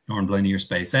normed linear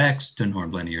space X to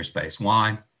normed linear space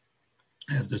Y,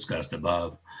 as discussed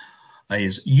above,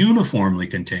 is uniformly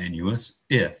continuous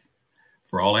if,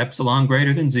 for all epsilon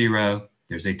greater than 0,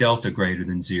 there's a delta greater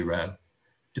than 0,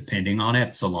 depending on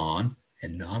epsilon,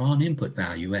 and not on input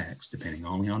value X, depending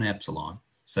only on epsilon,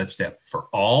 such that for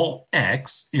all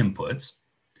X inputs,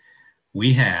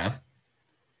 we have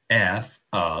f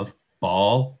of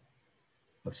ball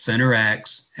of center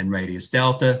X and radius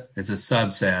delta is a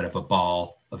subset of a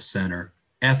ball of center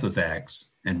f of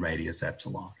X and radius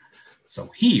epsilon.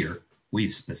 So here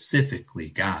we've specifically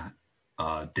got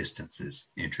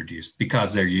distances introduced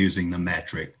because they're using the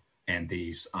metric and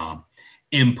these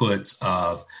inputs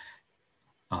of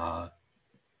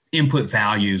input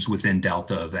values within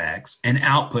delta of X and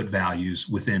output values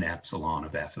within epsilon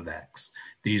of f of X.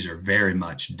 These are very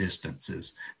much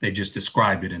distances. They just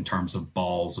described it in terms of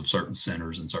balls of certain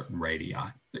centers and certain radii,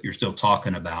 but you're still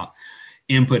talking about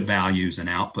input values and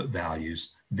output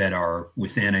values that are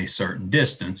within a certain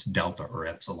distance, delta or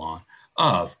epsilon,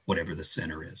 of whatever the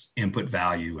center is, input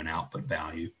value and output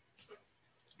value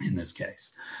in this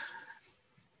case.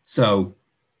 So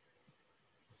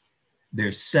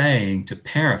they're saying, to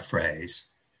paraphrase,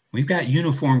 we've got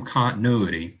uniform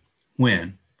continuity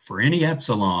when, for any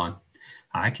epsilon,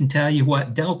 I can tell you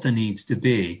what delta needs to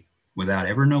be without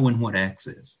ever knowing what X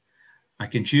is. I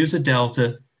can choose a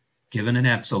delta given an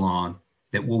epsilon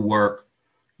that will work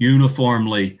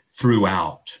uniformly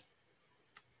throughout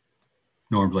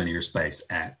normed linear space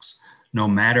X. No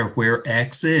matter where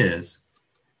X is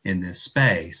in this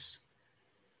space,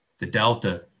 the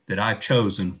delta that I've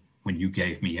chosen when you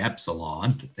gave me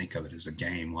epsilon, to think of it as a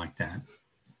game like that,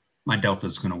 my delta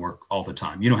is going to work all the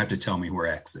time. You don't have to tell me where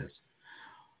X is.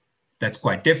 That's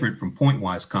quite different from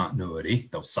pointwise continuity,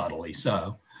 though subtly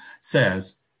so,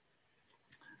 says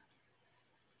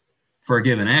for a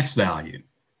given X value,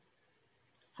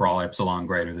 for all epsilon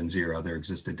greater than 0, there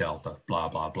exists a delta, blah,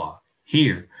 blah, blah.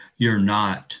 Here, you're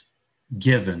not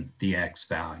given the X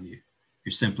value.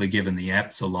 You're simply given the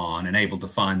epsilon and able to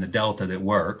find the delta that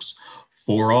works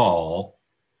for all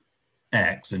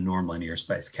X in normed linear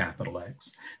space capital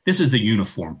X. This is the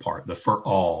uniform part, the for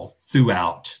all,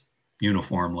 throughout,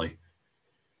 uniformly,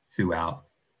 throughout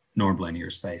normed linear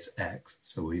space X.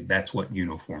 So that's what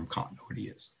uniform continuity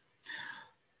is.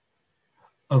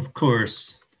 Of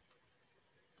course,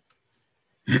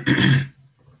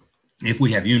 if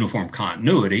we have uniform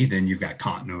continuity, then you've got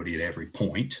continuity at every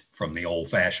point, from the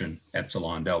old-fashioned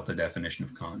epsilon delta definition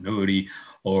of continuity,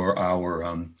 or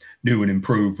our new and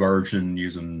improved version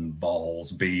using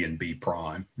balls B and B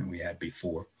prime that we had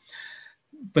before.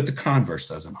 But the converse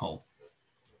doesn't hold.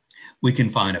 We can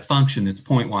find a function that's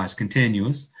pointwise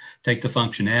continuous, take the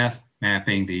function f,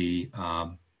 mapping the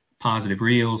positive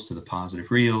reals to the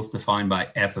positive reals, defined by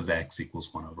f of x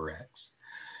equals 1 over x.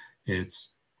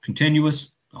 It's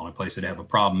continuous. The only place it'd have a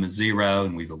problem is 0,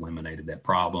 and we've eliminated that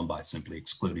problem by simply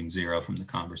excluding 0 from the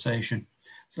conversation.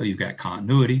 So you've got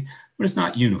continuity, but it's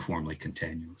not uniformly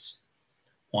continuous.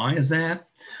 Why is that?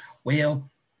 Well,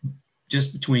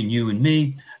 just between you and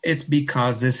me, it's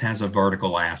because this has a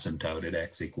vertical asymptote at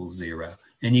x equals 0,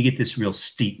 and you get this real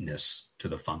steepness to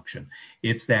the function.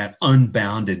 It's that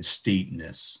unbounded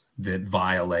steepness that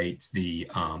violates the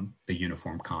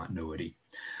uniform continuity,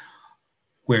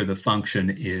 where the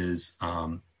function is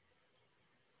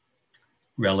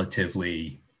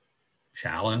relatively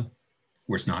shallow,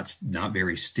 where it's not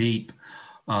very steep.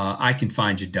 I can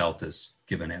find you deltas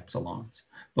given epsilons.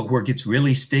 But where it gets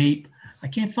really steep, I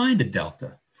can't find a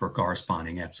delta for a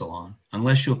corresponding epsilon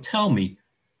unless you'll tell me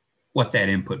what that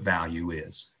input value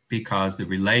is, because the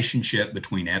relationship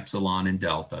between epsilon and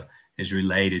delta is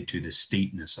related to the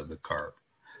steepness of the curve.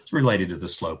 It's related to the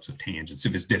slopes of tangents.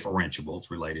 If it's differentiable,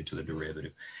 it's related to the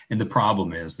derivative. And the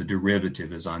problem is the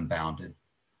derivative is unbounded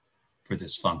for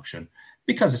this function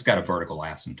because it's got a vertical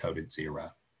asymptote at 0.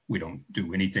 We don't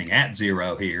do anything at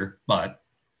 0 here, but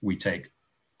we take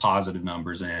positive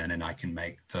numbers in, and I can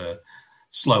make the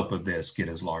slope of this get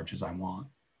as large as I want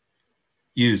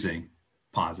using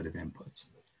positive inputs.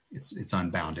 It's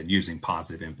unbounded using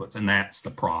positive inputs, and that's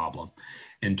the problem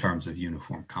in terms of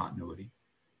uniform continuity.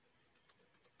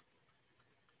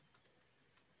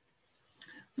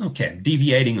 Okay,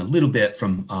 deviating a little bit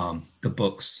from the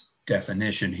book's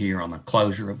definition here on the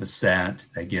closure of a set.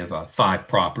 They give 5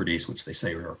 properties, which they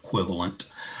say are equivalent.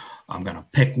 I'm going to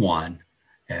pick one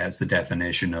as the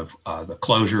definition of the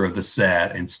closure of the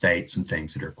set and state some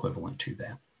things that are equivalent to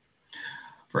that.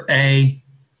 For A,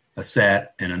 a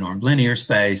set in a normed linear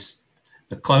space,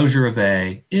 the closure of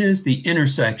A is the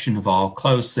intersection of all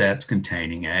closed sets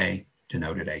containing A,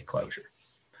 denoted A closure.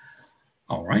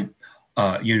 All right.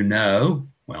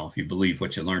 Well, if you believe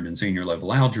what you learned in senior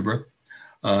level algebra,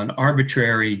 an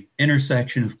arbitrary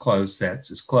intersection of closed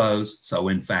sets is closed. So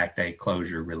in fact, a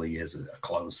closure really is a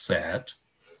closed set.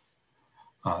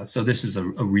 So this is a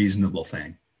reasonable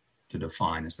thing to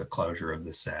define as the closure of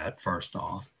the set, first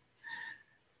off.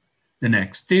 The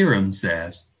next theorem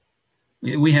says,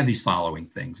 we have these following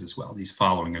things as well, these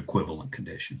following equivalent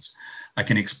conditions. I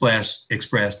can express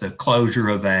the closure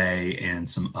of A in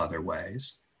some other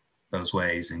ways. Those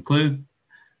ways include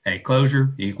A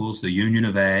closure equals the union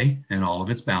of A and all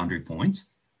of its boundary points.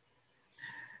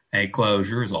 A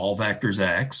closure is all vectors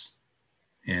X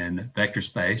in vector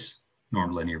space,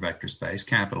 normed linear vector space,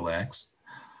 capital X,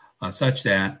 such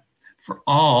that for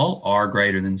all r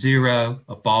greater than 0,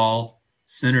 a ball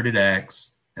centered at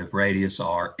X of radius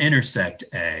r intersect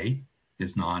A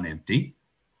is non-empty,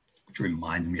 which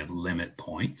reminds me of limit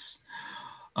points.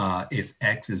 If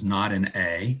X is not in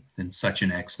A, then such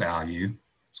an X value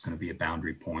is going to be a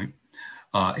boundary point.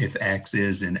 If X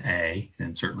is in A,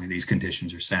 then certainly these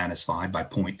conditions are satisfied by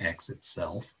point X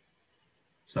itself.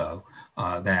 So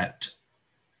that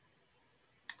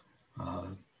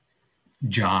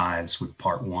jives with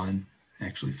part 1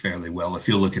 actually fairly well. If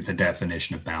you look at the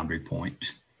definition of boundary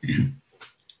point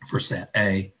for set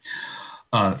A.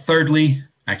 Thirdly,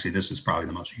 actually this is probably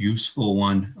the most useful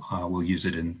one. We'll use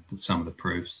it in some of the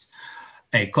proofs.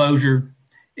 A closure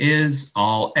is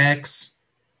all X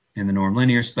in the normed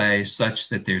linear space such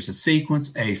that there's a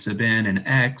sequence A sub n and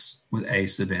X with A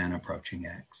sub n approaching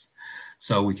X.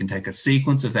 So we can take a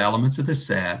sequence of elements of the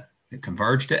set that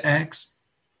converge to X.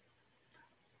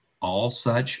 All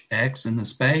such X in the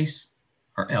space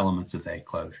are elements of A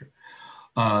closure.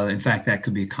 In fact, that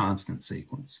could be a constant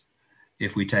sequence.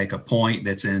 If we take a point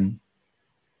that's in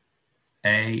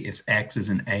A, if X is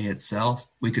in A itself,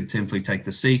 we could simply take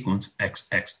the sequence X,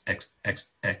 X, X, X,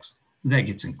 X. That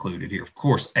gets included here. Of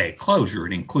course, A closure,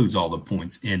 it includes all the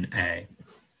points in A.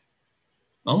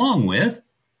 Along with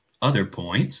other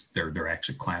points, they're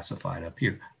actually classified up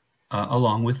here,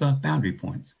 along with boundary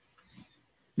points.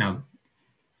 Now,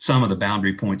 some of the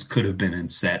boundary points could have been in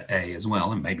set A as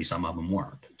well, and maybe some of them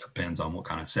weren't. It depends on what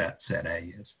kind of set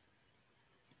A is.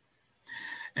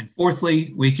 And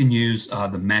fourthly, we can use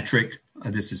the metric.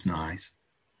 This is nice.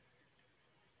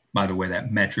 By the way,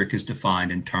 that metric is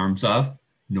defined in terms of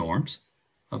norms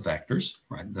of vectors,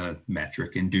 right? The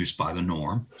metric induced by the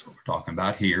norm. That's what we're talking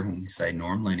about here when we say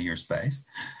normed linear space.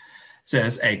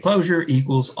 Says a closure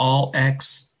equals all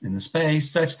X in the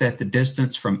space such that the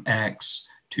distance from X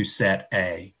to set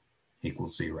A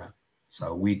equals 0.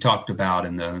 So we talked about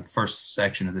in the first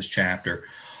section of this chapter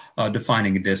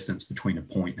defining a distance between a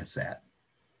point and a set.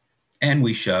 And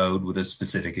we showed with a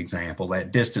specific example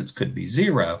that distance could be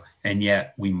 0, and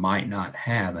yet we might not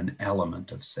have an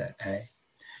element of set A.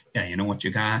 Yeah, you know what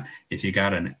you got? If you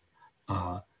got an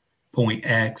point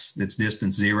X that's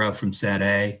distance 0 from set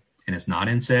A, and it's not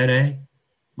in set A,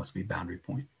 must be a boundary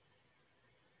point.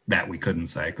 That we couldn't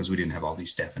say because we didn't have all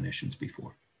these definitions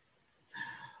before.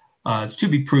 It's to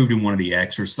be proved in one of the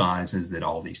exercises that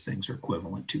all these things are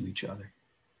equivalent to each other.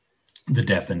 The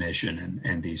definition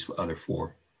and these other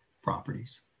 4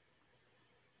 properties.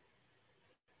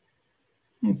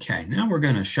 Okay, now we're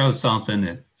going to show something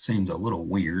that seems a little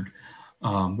weird.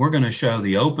 We're going to show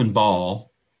the open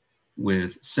ball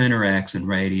with center X and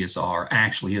radius R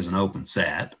actually is an open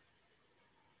set.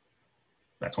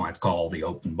 That's why it's called the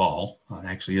open ball. It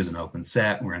actually is an open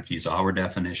set. We're going to use our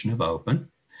definition of open.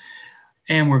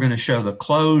 And we're going to show the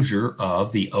closure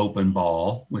of the open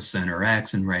ball with center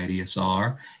X and radius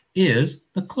R is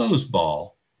the closed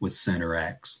ball with center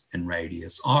X and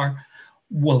radius R.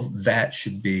 Well, that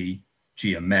should be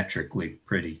geometrically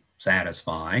pretty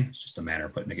satisfying. It's just a matter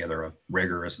of putting together a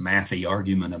rigorous mathy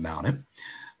argument about it.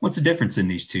 What's the difference in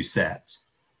these 2 sets?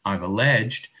 I've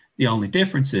alleged the only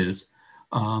difference is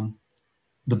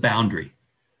the boundary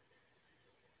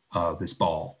of this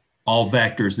ball. All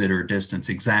vectors that are distance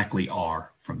exactly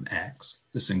R from X.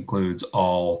 This includes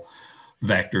all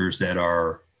vectors that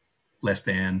are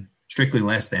strictly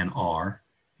less than R,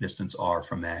 distance R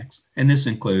from X. And this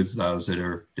includes those that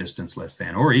are distance less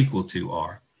than or equal to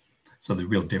R. So the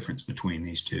real difference between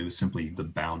these 2 is simply the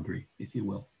boundary, if you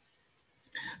will.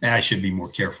 Now, I should be more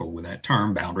careful with that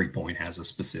term. Boundary point has a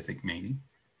specific meaning.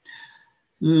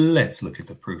 Let's look at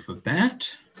the proof of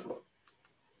that.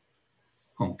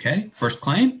 Okay, first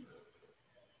claim.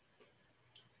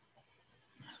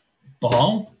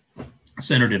 Ball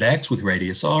centered at X with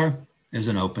radius R is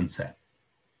an open set.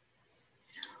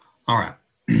 All right,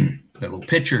 the little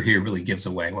picture here really gives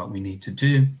away what we need to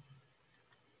do.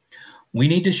 We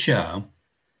need to show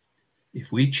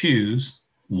if we choose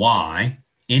Y,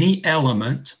 any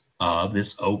element of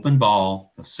this open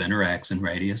ball of center X and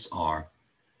radius R,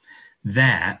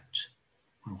 that,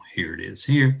 well, here it is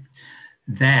here,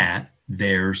 that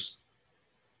there's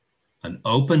an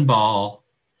open ball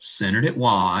centered at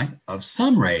Y of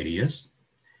some radius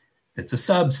that's a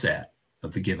subset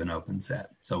of the given open set.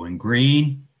 So in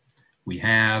green, we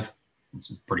have,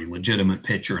 this is a pretty legitimate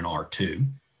picture in R2,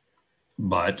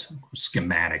 but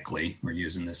schematically, we're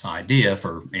using this idea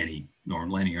for any norm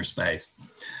linear space.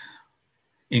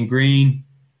 In green,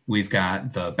 we've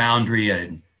got the boundary, I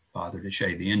didn't bother to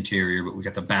shade the interior, but we've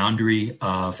got the boundary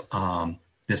of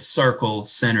this circle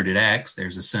centered at X,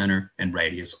 there's a center, and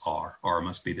radius R. R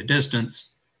must be the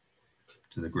distance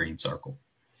to the green circle.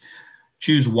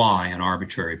 Choose Y, an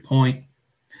arbitrary point.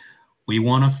 We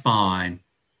want to find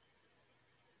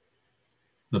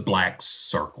the black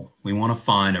circle. We want to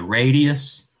find a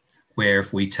radius where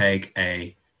if we take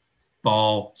a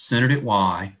ball centered at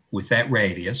Y with that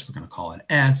radius, we're going to call it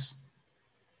S,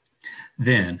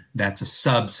 then that's a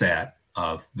subset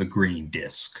of the green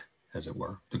disk, as it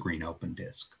were, the green open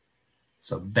disk.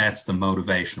 So that's the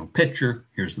motivational picture.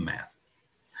 Here's the math.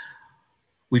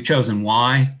 We've chosen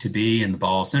Y to be in the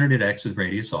ball centered at X with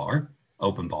radius R,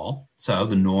 open ball. So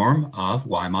the norm of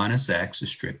Y minus X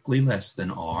is strictly less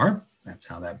than R. That's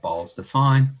how that ball is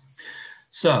defined.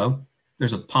 So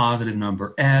there's a positive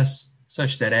number S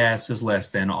such that S is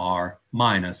less than R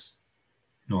minus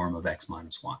norm of X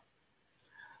minus Y.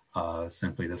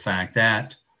 Simply the fact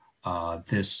that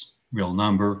this real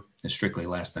number is strictly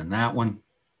less than that one.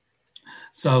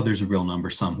 So there's a real number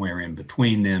somewhere in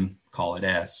between them, call it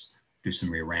S, do some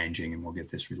rearranging, and we'll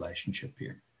get this relationship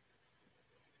here.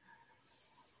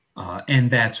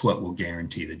 And that's what will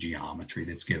guarantee the geometry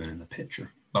that's given in the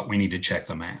picture. But we need to check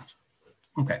the math.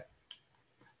 Okay,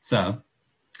 so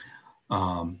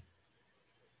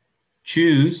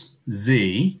choose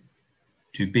Z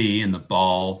to be in the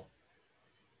ball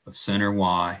of center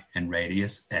Y and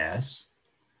radius S.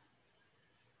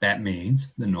 That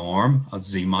means the norm of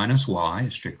Z minus Y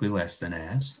is strictly less than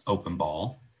S, open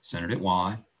ball, centered at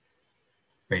Y,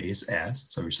 radius S.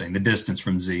 So we're saying the distance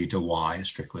from Z to Y is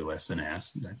strictly less than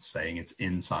S. That's saying it's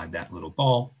inside that little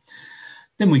ball.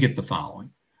 Then we get the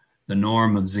following. The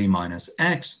norm of Z minus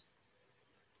X,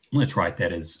 let's write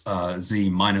that as Z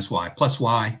minus Y plus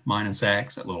Y minus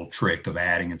X, that little trick of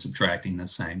adding and subtracting the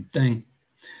same thing.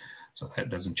 So that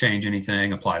doesn't change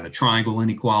anything. Apply the triangle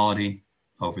inequality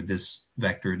over this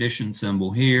vector addition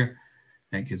symbol here.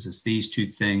 That gives us these two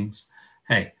things.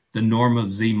 Hey, the norm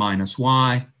of Z minus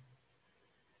Y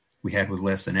we had was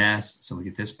less than S, so we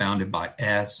get this bounded by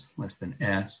S, less than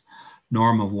S.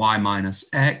 Norm of Y minus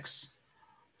X,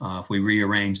 if we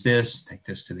rearrange this, take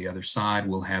this to the other side,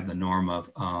 we'll have the norm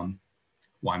of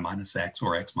Y minus X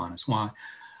or X minus Y,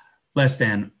 less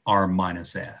than R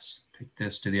minus S. Take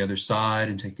this to the other side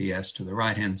and take the S to the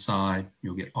right-hand side.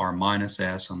 You'll get R minus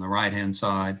S on the right-hand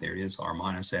side. There it is, R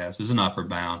minus S is an upper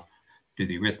bound. Do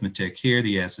the arithmetic here,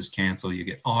 the S's cancel, you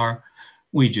get R.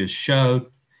 We just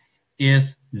showed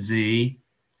if Z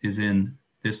is in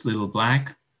this little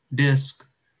black disk,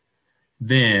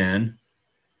 then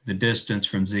the distance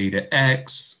from Z to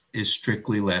X is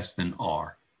strictly less than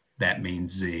R. That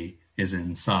means Z is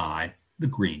inside the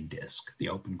green disk, the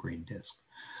open green disk.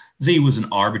 Z was an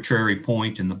arbitrary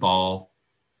point in the ball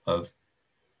of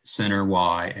center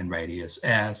Y and radius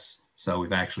S. So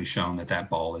we've actually shown that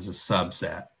that ball is a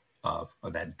subset of,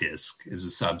 or that disk is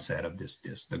a subset of this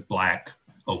disk. The black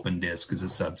open disk is a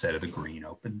subset of the green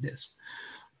open disk.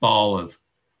 Ball of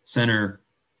center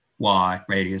Y,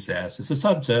 radius S is a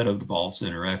subset of the ball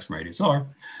center X, radius R.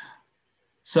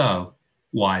 So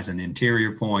Y is an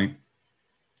interior point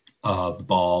of the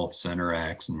ball center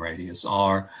X and radius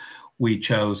R. We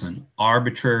chose an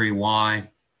arbitrary Y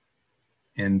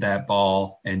in that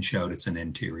ball and showed it's an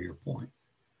interior point.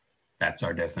 That's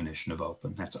our definition of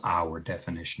open. That's our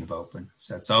definition of open.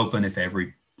 So it's open if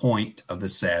every point of the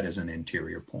set is an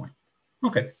interior point.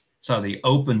 Okay, so the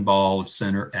open ball of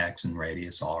center X and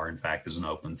radius R, in fact, is an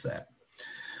open set.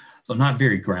 So not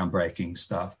very groundbreaking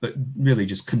stuff, but really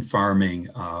just confirming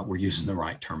we're using the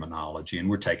right terminology and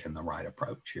we're taking the right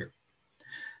approach here.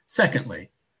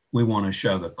 Secondly, we want to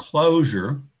show the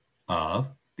closure of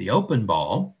the open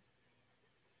ball,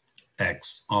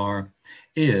 XR,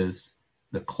 is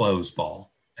the closed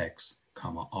ball,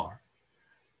 comma r.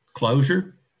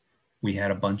 Closure, we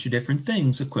had a bunch of different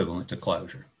things equivalent to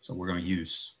closure. So we're going to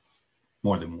use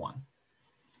more than one.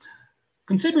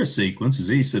 Consider a sequence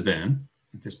z sub n.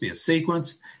 Let this be a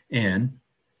sequence in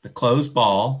the closed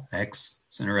ball, x,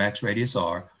 center x, radius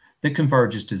r, that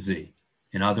converges to z.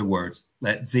 In other words,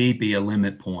 let z be a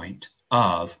limit point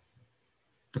of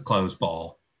the closed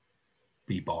ball,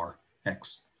 b bar,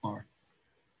 x, r.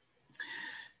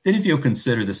 Then if you'll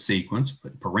consider the sequence,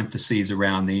 put parentheses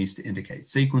around these to indicate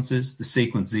sequences, the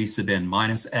sequence z sub n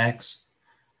minus x,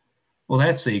 well,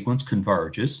 that sequence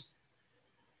converges.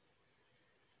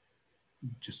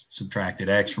 Just subtracted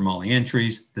x from all the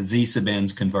entries. The z sub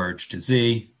n's converge to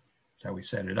z. That's how we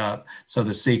set it up. So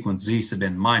the sequence z sub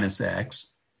n minus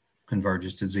x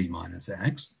converges to z minus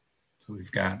x. So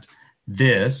we've got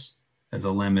this as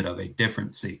a limit of a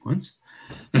different sequence.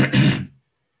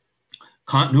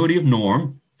 Continuity of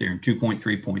norm, theorem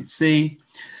 2.3.c,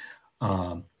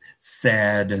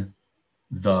 said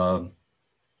the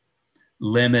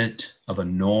limit of a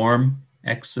norm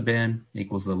x sub n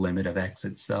equals the limit of x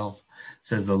itself.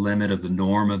 Says the limit of the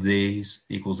norm of these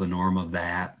equals the norm of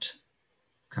that.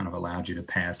 Kind of allowed you to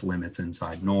pass limits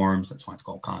inside norms. That's why it's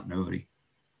called continuity.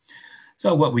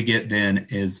 So what we get then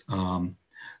is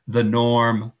the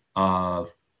norm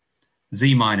of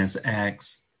z minus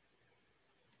x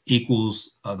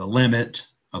equals the limit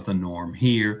of the norm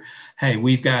here. Hey,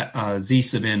 we've got z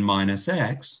sub n minus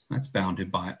x. That's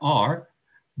bounded by r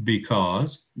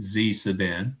because z sub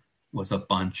n was a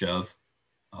bunch of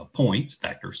points,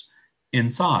 vectors,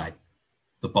 inside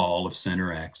the ball of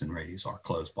center x and radius r,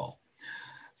 closed ball.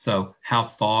 So how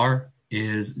far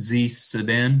is z sub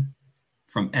n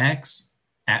from x?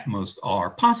 At most r,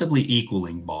 possibly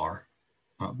equaling bar,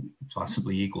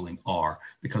 possibly equaling r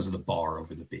because of the bar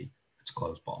over the b. It's a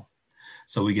closed ball.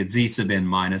 So we get z sub n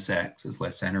minus x is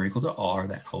less than or equal to r.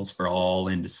 That holds for all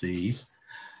indices.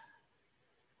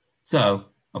 So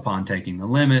upon taking the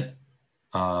limit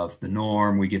of the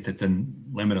norm, we get that the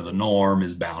limit of the norm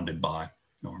is bounded by,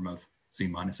 norm of z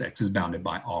minus x is bounded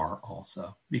by r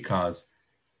also, because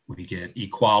we get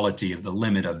equality of the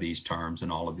limit of these terms,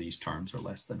 and all of these terms are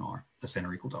less than r, less than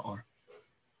or equal to r.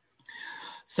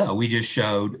 So we just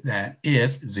showed that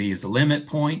if z is a limit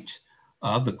point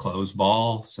of the closed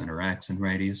ball, center x and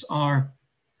radius r,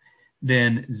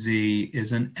 then z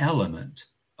is an element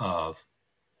of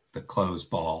the closed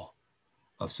ball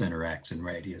of center x and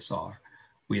radius r.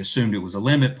 We assumed it was a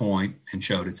limit point and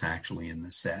showed it's actually in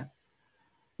the set.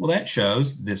 Well, that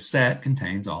shows this set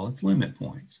contains all its limit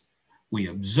points. We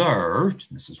observed,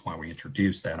 this is why we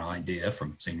introduced that idea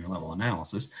from senior level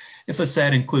analysis, if a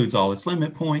set includes all its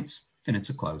limit points, then it's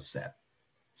a closed set.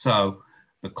 So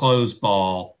the closed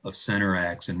ball of center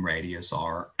x and radius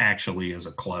r actually is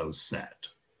a closed set.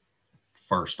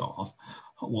 First off,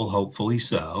 well, hopefully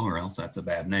so, or else that's a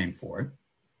bad name for it.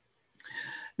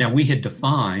 Now, we had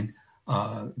defined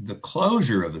the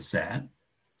closure of a set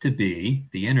to be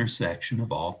the intersection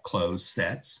of all closed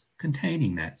sets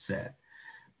containing that set.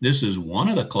 This is one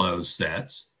of the closed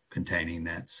sets containing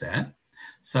that set.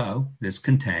 So this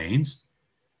contains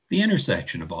the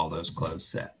intersection of all those closed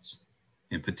sets.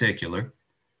 In particular,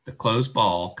 the closed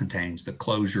ball contains the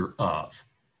closure of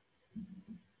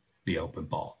the open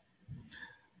ball.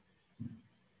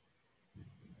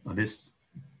 Now, this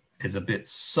is a bit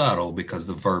subtle because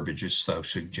the verbiage is so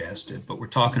suggestive, but we're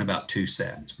talking about two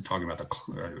sets. We're talking about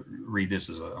read this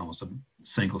as almost a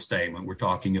single statement. We're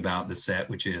talking about the set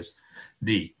which is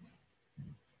the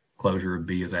closure of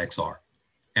B of XR.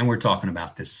 And we're talking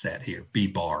about this set here, B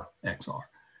bar XR.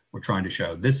 We're trying to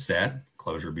show this set,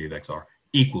 closure B of XR,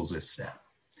 equals this set.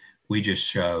 We just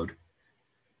showed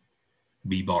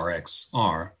B bar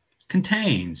XR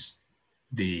contains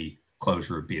the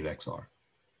closure of B of XR.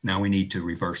 Now we need to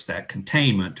reverse that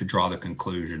containment to draw the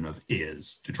conclusion of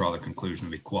to draw the conclusion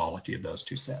of equality of those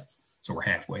two sets. So we're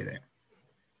halfway there.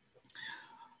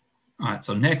 All right,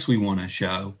 so next we want to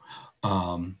show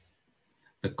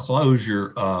the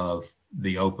closure of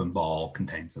the open ball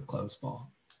contains the closed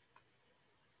ball.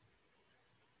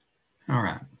 All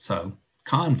right, so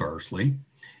conversely,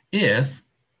 if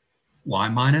y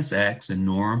minus x in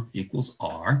norm equals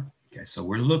r, okay, so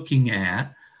we're looking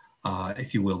at,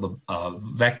 if you will, the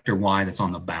vector y that's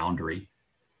on the boundary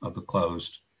of the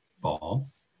closed ball.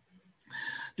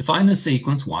 Define the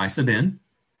sequence y sub n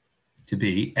to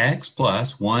be x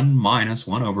plus 1 minus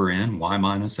 1 over n, y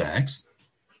minus x.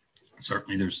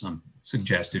 Certainly there's some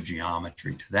suggestive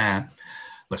geometry to that.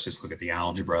 Let's just look at the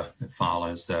algebra that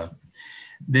follows though.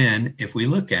 Then if we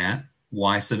look at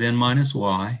y sub n minus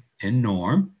y in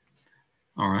norm,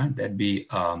 all right, that'd be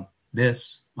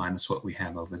this minus what we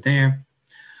have over there.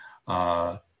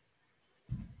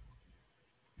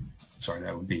 sorry,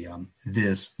 that would be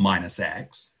this minus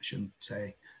x. I shouldn't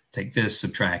say, take this,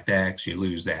 subtract x, you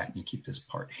lose that, and you keep this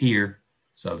part here.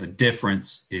 So the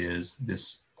difference is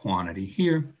this quantity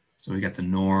here. So we got the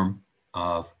norm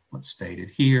of what's stated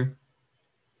here.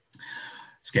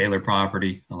 Scalar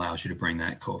property allows you to bring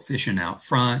that coefficient out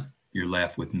front. You're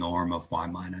left with norm of y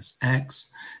minus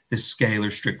x. This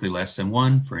scalar strictly less than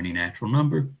 1 for any natural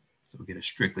number. So we get a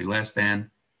strictly less than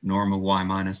norm of y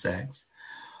minus x.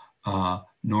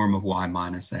 Norm of y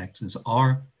minus x is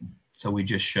r. So we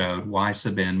just showed y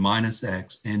sub n minus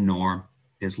x in norm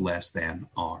is less than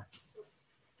r.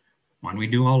 Why do we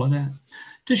do all of that?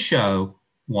 To show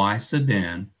y sub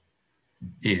n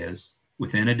is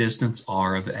within a distance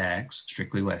r of x,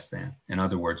 strictly less than. In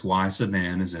other words, y sub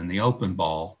n is in the open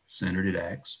ball, centered at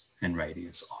x, and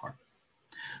radius r.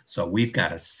 So we've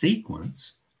got a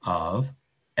sequence of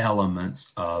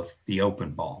elements of the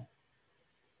open ball.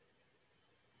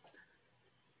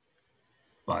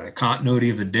 By the continuity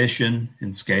of addition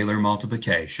and scalar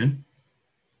multiplication,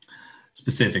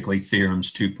 specifically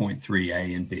theorems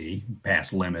 2.3a and b,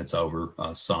 pass limits over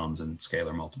sums and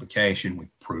scalar multiplication. We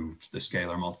proved the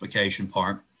scalar multiplication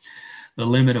part. The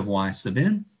limit of y sub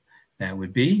n, that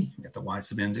would be, we got the y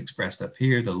sub n's expressed up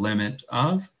here, the limit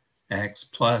of x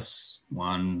plus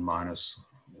 1 minus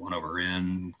 1 over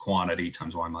n quantity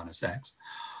times y minus x,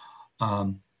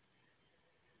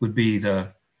 would be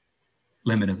the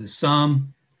limit of the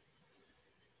sum.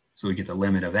 So we get the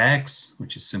limit of x,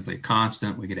 which is simply a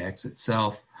constant. We get x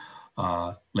itself.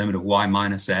 Limit of y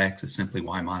minus x is simply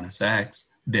y minus x.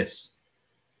 This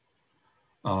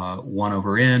 1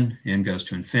 over n goes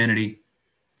to infinity.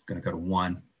 It's going to go to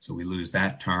 1. So we lose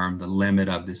that term. The limit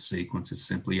of this sequence is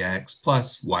simply x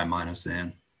plus y minus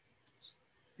n.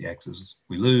 The x's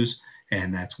we lose,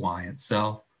 and that's y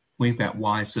itself. We've got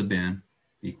y sub n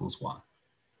equals y.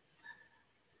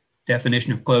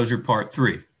 Definition of closure part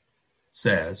 3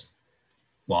 says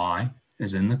y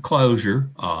is in the closure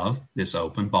of this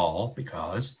open ball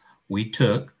because we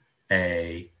took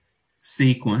a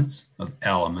sequence of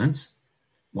elements,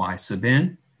 y sub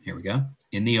n, here we go,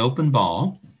 in the open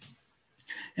ball,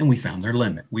 and we found their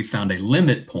limit. We found a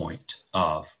limit point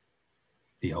of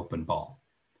the open ball.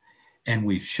 And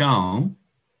we've shown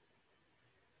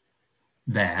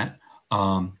that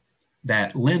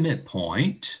that limit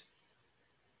point,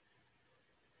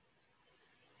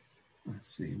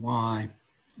 let's see, y,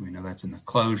 we know that's in the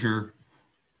closure.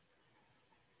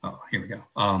 Oh, here we go.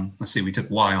 Let's see, we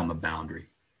took y on the boundary.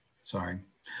 Sorry.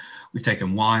 We've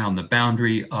taken y on the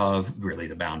boundary of, really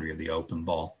the boundary of the open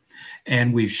ball.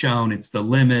 And we've shown it's the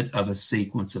limit of a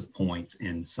sequence of points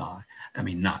inside. I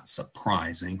mean, not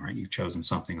surprising, right? You've chosen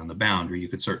something on the boundary. You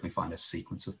could certainly find a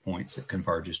sequence of points that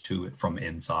converges to it from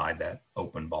inside that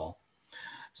open ball.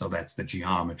 So that's the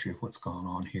geometry of what's going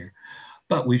on here.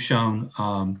 But we've shown,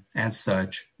 as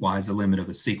such, y is the limit of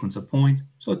a sequence of points.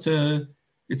 So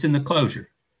it's in the closure.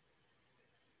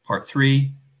 Part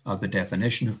 3 of the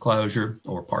definition of closure,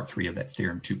 or part 3 of that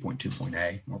theorem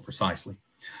 2.2.a, more precisely,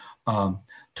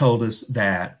 told us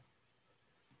that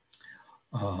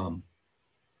the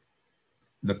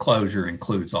closure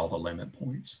includes all the limit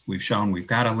points. We've shown we've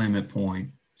got a limit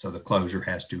point, so the closure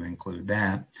has to include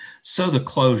that. So the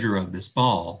closure of this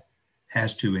ball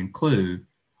has to include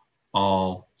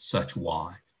all such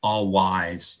y, all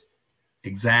y's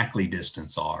exactly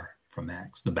distance r from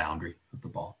x, the boundary of the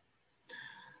ball.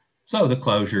 So the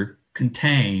closure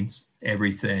contains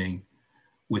everything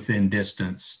within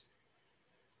distance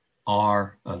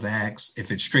r of x. If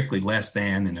it's strictly less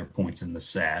than, then there are points in the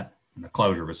set. And the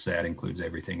closure of a set includes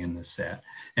everything in this set.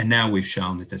 And now we've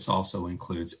shown that this also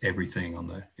includes everything on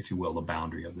the, if you will, the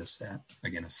boundary of this set.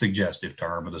 Again, a suggestive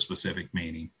term with a specific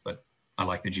meaning, but I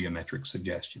like the geometric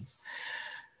suggestions.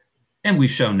 And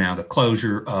we've shown now the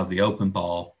closure of the open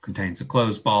ball contains a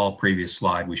closed ball. Previous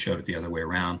slide, we showed it the other way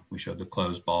around. We showed the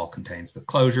closed ball contains the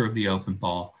closure of the open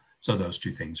ball. So those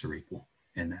two things are equal.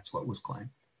 And that's what was claimed.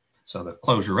 So the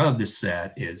closure of this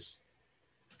set is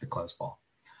the closed ball.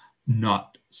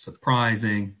 Not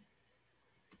surprising,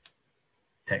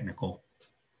 technical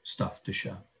stuff to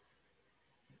show.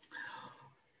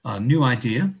 A new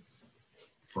idea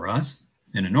for us.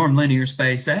 In a norm linear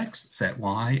space X, set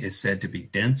Y is said to be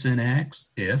dense in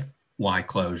X if Y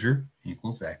closure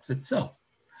equals X itself.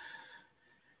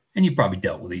 And you probably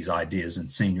dealt with these ideas in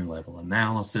senior level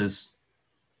analysis.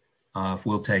 If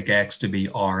we'll take X to be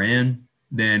Rn,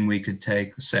 then we could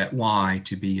take set Y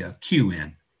to be a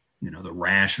Qn. You know, the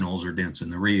rationals are dense in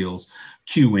the reals.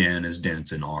 Qn is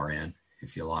dense in Rn,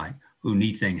 if you like. Ooh,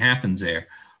 neat thing happens there.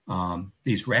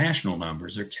 These rational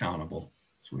numbers are countable.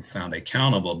 So we found a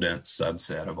countable dense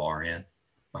subset of Rn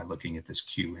by looking at this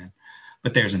Qn.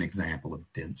 but there's an example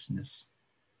of denseness.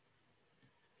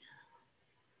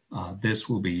 This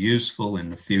will be useful in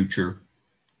the future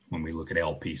when we look at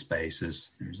LP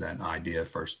spaces. There's that idea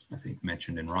first, I think,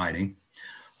 mentioned in writing.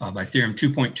 By theorem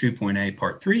 2.2.a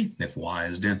part 3, if y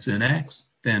is dense in x,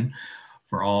 then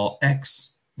for all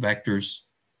x vectors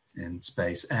in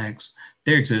space x,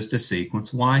 there exists a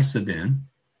sequence y sub n,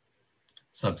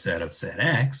 subset of set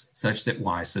x, such that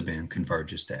y sub n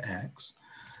converges to x.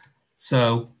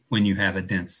 So when you have a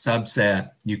dense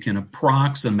subset, you can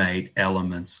approximate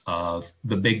elements of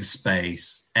the big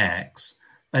space x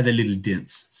by the little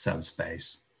dense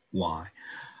subspace y.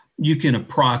 You can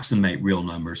approximate real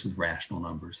numbers with rational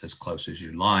numbers as close as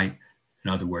you like. In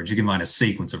other words, you can find a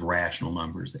sequence of rational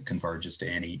numbers that converges to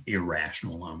any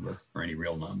irrational number or any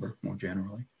real number more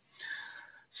generally.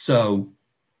 So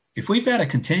if we've got a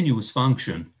continuous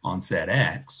function on set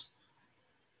x,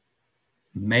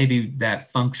 maybe that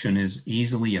function is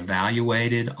easily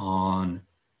evaluated on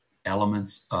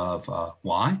elements of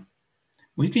y.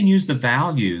 We can use the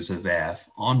values of f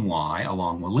on y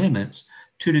along with limits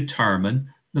to determine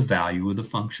the value of the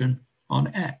function on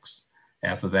x.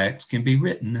 F of x can be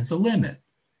written as a limit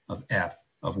of f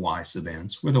of y sub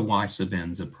n's, where the y sub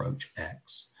n's approach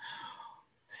x.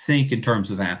 Think in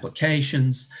terms of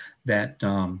applications that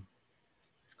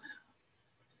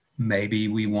maybe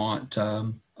we want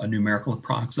a numerical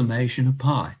approximation of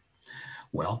pi.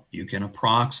 Well, you can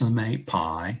approximate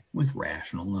pi with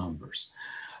rational numbers.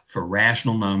 For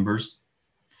rational numbers,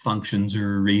 functions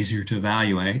are easier to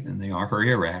evaluate than they are for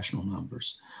irrational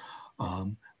numbers.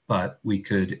 But we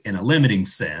could, in a limiting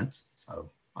sense,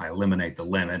 so I eliminate the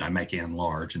limit, I make n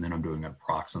large, and then I'm doing an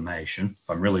approximation. If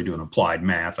I'm really doing applied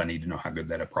math, I need to know how good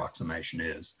that approximation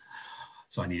is.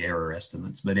 So I need error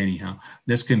estimates. But anyhow,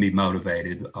 this can be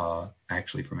motivated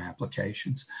actually from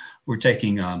applications. We're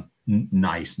taking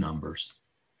nice numbers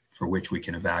for which we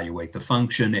can evaluate the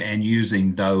function and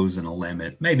using those in a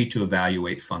limit, maybe to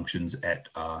evaluate functions at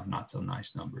not so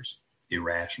nice numbers,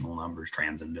 irrational numbers,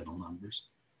 transcendental numbers.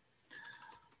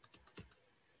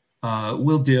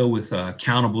 We'll deal with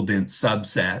countable dense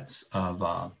subsets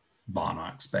of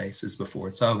Banach spaces before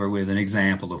it's over with, an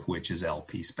example of which is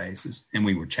LP spaces. And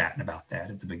we were chatting about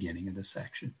that at the beginning of the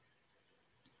section.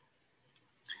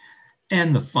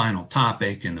 And the final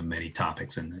topic in the many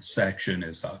topics in this section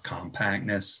is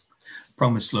compactness.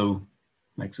 Promislu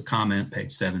makes a comment,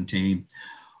 page 17.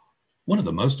 One of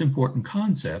the most important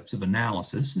concepts of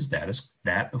analysis is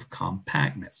that of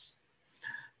compactness.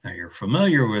 Now you're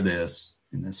familiar with this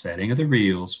in the setting of the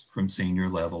reals from senior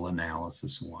level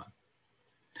analysis 1.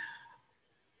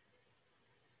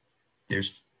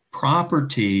 There's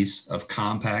properties of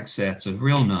compact sets of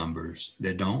real numbers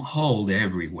that don't hold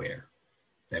everywhere.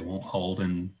 They won't hold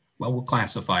in, well, we'll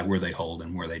classify where they hold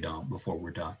and where they don't before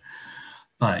we're done.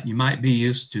 But you might be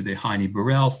used to the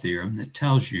Heine-Borel theorem that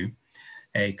tells you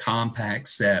a compact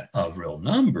set of real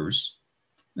numbers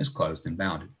is closed and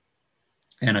bounded.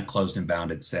 And a closed and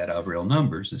bounded set of real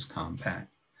numbers is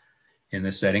compact. In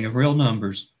the setting of real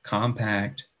numbers,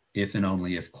 compact if and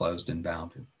only if closed and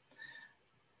bounded.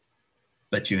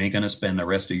 But you ain't going to spend the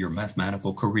rest of your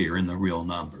mathematical career in the real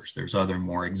numbers. There's other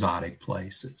more exotic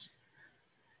places.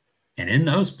 And in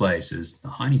those places, the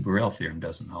Heine-Borel theorem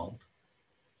doesn't hold.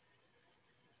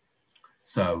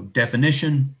 So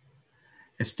definition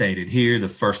is stated here. The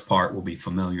first part will be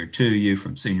familiar to you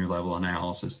from senior level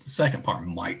analysis. The second part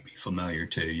might be familiar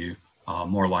to you,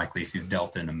 more likely if you've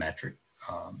dealt in a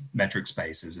metric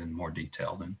spaces in more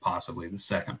detail than possibly the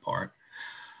second part.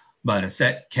 But a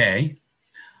set K,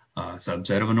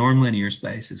 subset of a norm linear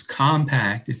space, is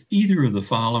compact if either of the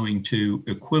following two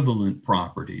equivalent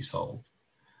properties hold.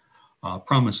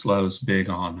 Promislow's big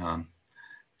on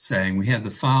saying we have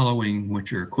the following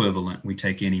which are equivalent. We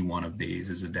take any one of these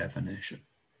as a definition.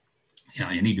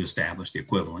 You need to establish the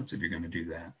equivalence if you're going to do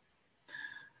that.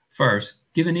 First,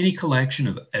 given any collection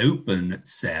of open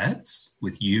sets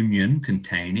with union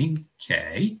containing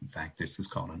K, in fact, this is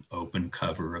called an open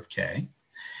cover of K,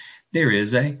 there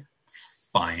is a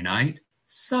finite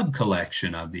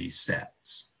subcollection of these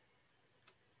sets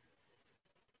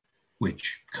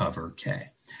which cover K.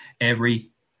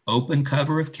 Every open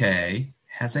cover of K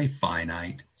has a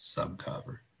finite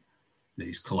subcover.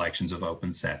 These collections of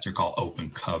open sets are called open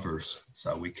covers.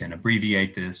 So we can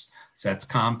abbreviate this. Set's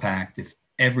compact if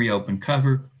every open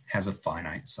cover has a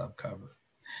finite subcover.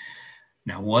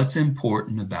 Now, what's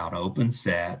important about open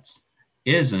sets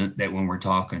isn't that when we're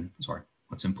talking,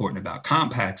 what's important about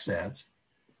compact sets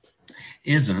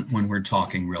isn't when we're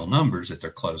talking real numbers that they're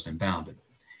closed and bounded.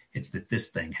 It's that this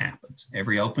thing happens.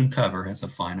 Every open cover has a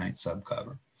finite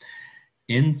subcover.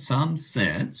 In some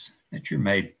sense, that you're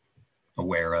made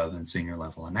aware of in senior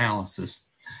level analysis,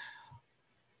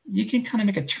 you can kind of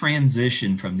make a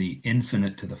transition from the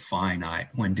infinite to the finite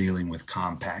when dealing with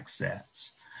compact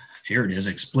sets. Here it is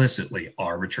explicitly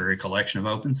arbitrary collection of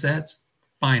open sets,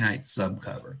 finite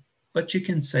subcover. But you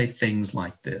can say things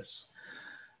like this.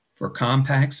 For a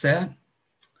compact set,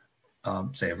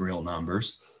 say of real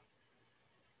numbers,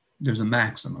 there's a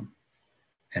maximum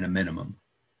and a minimum.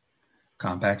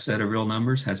 Compact set of real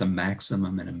numbers has a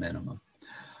maximum and a minimum.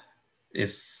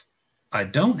 If I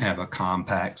don't have a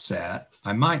compact set,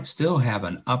 I might still have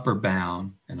an upper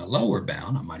bound and a lower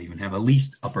bound. I might even have a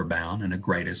least upper bound and a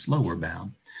greatest lower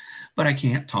bound. But I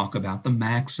can't talk about the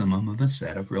maximum of a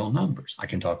set of real numbers. I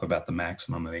can talk about the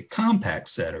maximum of a compact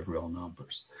set of real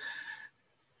numbers.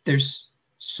 There's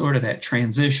sort of that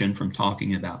transition from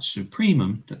talking about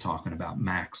supremum to talking about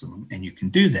maximum, and you can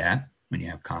do that when you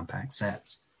have compact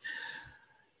sets.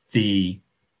 The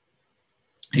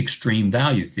extreme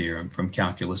value theorem from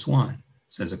Calculus 1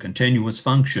 says a continuous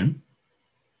function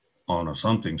on a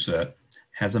something set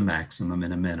has a maximum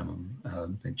and a minimum.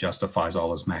 It justifies all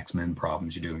those max-min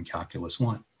problems you do in Calculus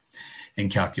 1. In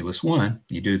Calculus 1,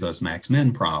 you do those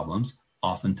max-min problems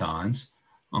oftentimes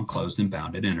on closed and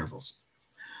bounded intervals.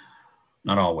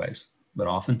 Not always, but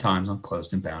oftentimes on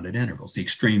closed and bounded intervals. The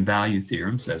extreme value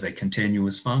theorem says a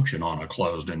continuous function on a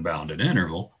closed and bounded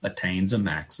interval attains a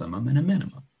maximum and a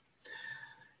minimum.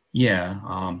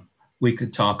 Yeah, we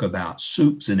could talk about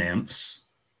soups and imps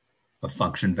of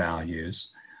function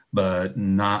values, but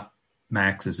not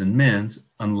maxes and mins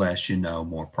unless you know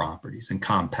more properties. And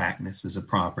compactness is a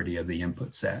property of the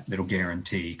input set that'll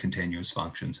guarantee continuous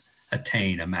functions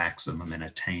attain a maximum and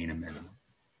attain a minimum.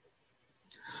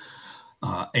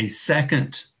 A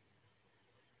second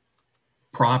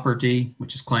property,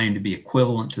 which is claimed to be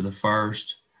equivalent to the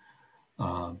first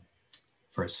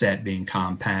for a set being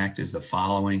compact, is the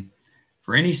following.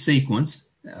 For any sequence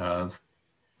of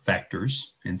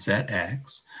vectors in set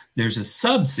X, there's a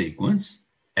subsequence,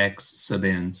 X sub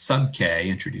n sub k,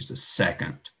 introduce a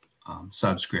second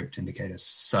subscript to indicate a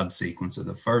subsequence of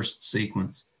the first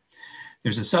sequence.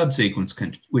 There's a subsequence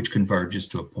which converges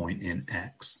to a point in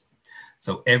X.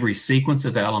 So every sequence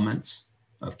of elements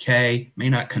of K may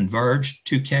not converge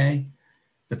to K,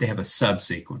 but they have a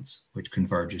subsequence which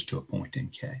converges to a point in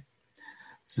K.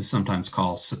 This is sometimes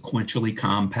called sequentially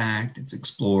compact. It's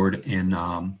explored in,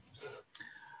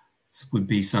 this would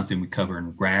be something we cover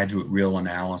in graduate real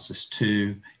analysis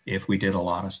too, if we did a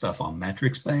lot of stuff on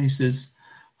metric spaces.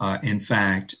 In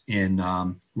fact, in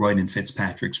Royden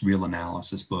Fitzpatrick's real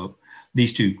analysis book,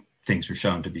 these two things are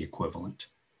shown to be equivalent.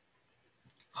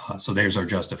 So there's our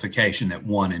justification that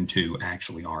 1 and 2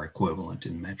 actually are equivalent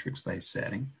in metric space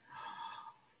setting.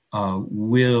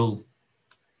 We'll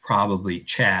probably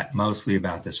chat mostly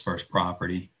about this first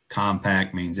property.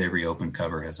 Compact means every open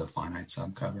cover has a finite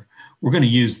subcover. We're going to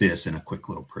use this in a quick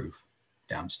little proof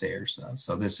downstairs.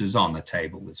 So this is on the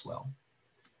table as well.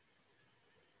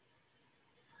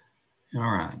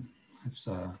 All right, let's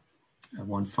have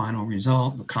one final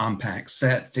result, the compact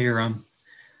set theorem.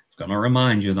 It's going to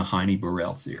remind you of the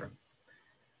Heine-Borel theorem.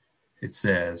 It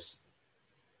says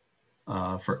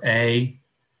for K,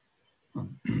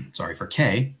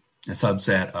 a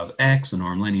subset of X, a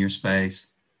norm linear space,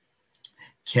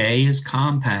 K is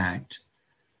compact.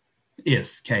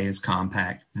 If K is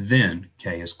compact, then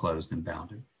K is closed and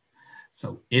bounded.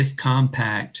 So if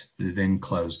compact, then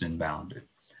closed and bounded.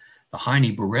 The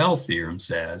Heine-Borel theorem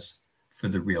says for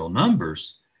the real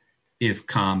numbers, if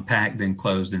compact, then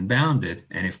closed and bounded,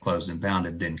 and if closed and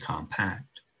bounded, then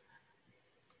compact.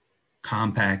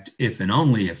 Compact if and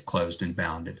only if closed and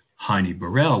bounded.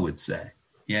 Heine-Borel would say,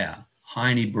 yeah,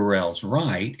 Heine-Borel's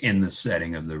right in the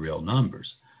setting of the real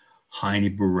numbers.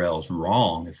 Heine-Borel's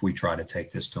wrong if we try to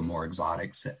take this to more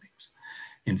exotic settings.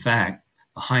 In fact,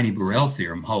 the Heine-Borel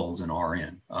theorem holds in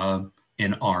Rn.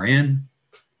 In Rn,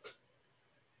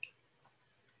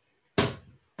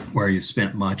 where you've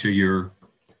spent much of your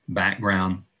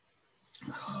background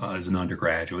as an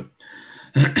undergraduate,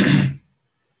 and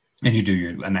you do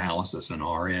your analysis in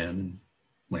Rn and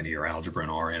linear algebra in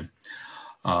Rn.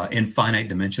 In finite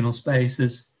dimensional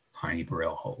spaces,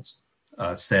 Heine-Borel holds.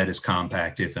 Set is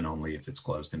compact if and only if it's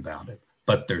closed and bounded.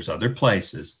 But there's other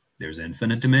places. There's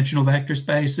infinite dimensional vector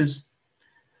spaces.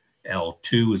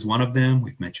 L2 is one of them.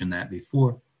 We've mentioned that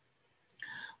before,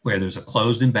 where there's a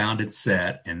closed and bounded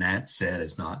set, and that set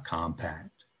is not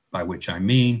compact, by which I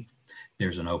mean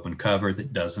there's an open cover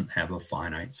that doesn't have a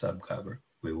finite subcover.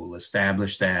 We will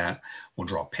establish that. We'll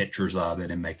draw pictures of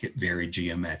it and make it very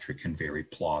geometric and very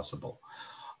plausible.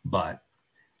 But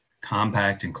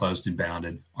compact and closed and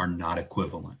bounded are not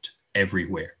equivalent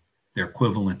everywhere. They're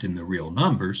equivalent in the real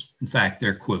numbers. In fact,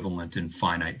 they're equivalent in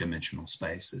finite dimensional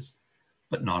spaces,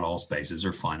 but not all spaces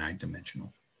are finite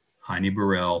dimensional.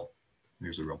 Heine-Borel,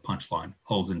 there's a real punchline,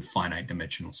 holds in finite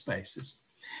dimensional spaces.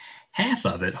 Half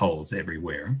of it holds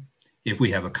everywhere. If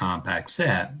we have a compact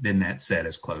set, then that set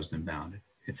is closed and bounded.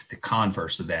 It's the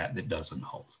converse of that that doesn't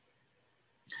hold.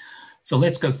 So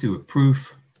let's go through a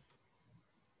proof.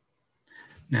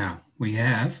 Now we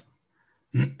have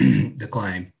the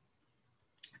claim,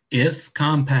 if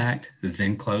compact,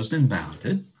 then closed and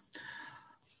bounded.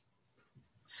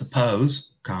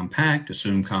 Suppose compact,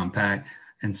 assume compact,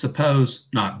 and suppose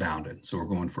not bounded. So we're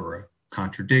going for a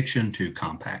contradiction to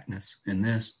compactness in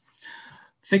this.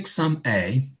 Fix some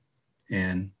A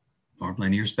in normed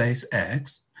linear space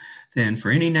X. Then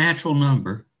for any natural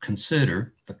number,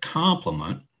 consider the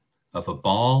complement of a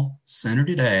ball centered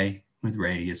at A with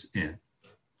radius N.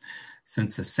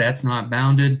 Since the set's not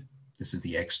bounded, this is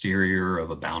the exterior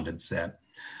of a bounded set,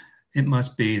 it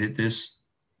must be that this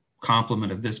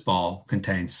complement of this ball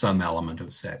contains some element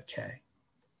of set K.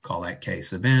 Call that K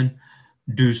sub N.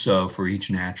 Do so for each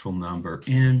natural number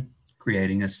N,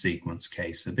 creating a sequence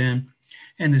K sub N,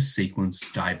 and this sequence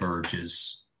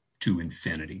diverges to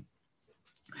infinity.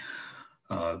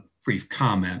 Brief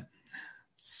comment,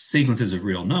 sequences of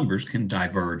real numbers can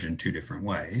diverge in two different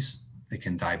ways. They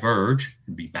can diverge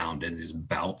and be bounded as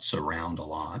bounce around a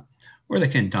lot, or they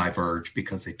can diverge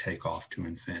because they take off to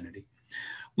infinity.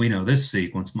 We know this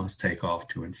sequence must take off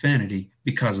to infinity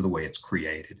because of the way it's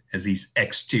created, as these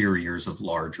exteriors of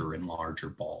larger and larger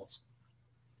balls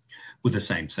with the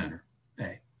same center,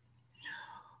 A.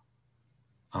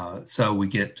 So we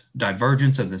get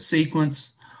divergence of the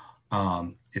sequence.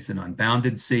 It's an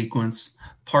unbounded sequence.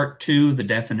 Part 2, the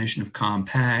definition of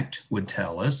compact, would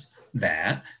tell us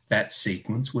that that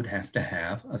sequence would have to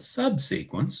have a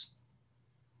subsequence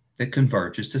that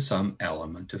converges to some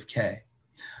element of K.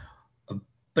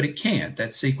 But it can't.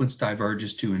 That sequence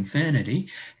diverges to infinity.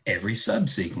 Every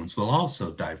subsequence will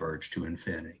also diverge to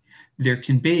infinity. There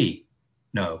can be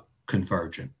no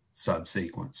convergent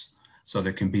subsequence. So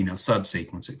there can be no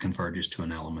subsequence that converges to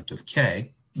an element of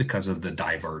K because of the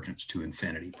divergence to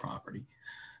infinity property.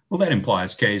 Well, that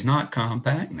implies K is not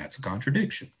compact, and that's a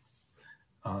contradiction.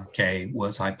 K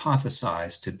was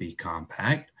hypothesized to be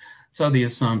compact, so the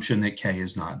assumption that K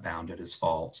is not bounded is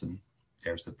false, and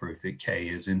there's the proof that K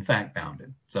is in fact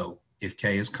bounded. So if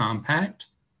K is compact,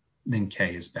 then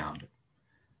K is bounded.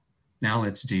 Now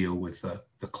let's deal with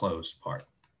the closed part.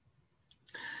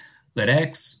 Let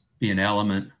X be an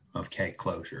element of K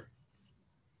closure.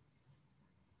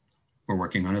 We're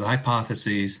working under the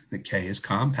hypotheses that K is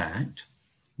compact.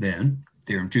 Then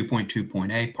theorem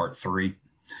 2.2.a part 3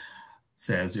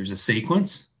 says there's a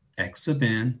sequence X sub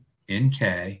n in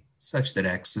K such that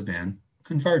X sub n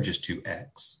converges to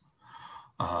X.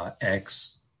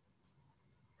 X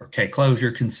or K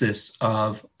closure consists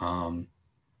of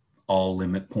all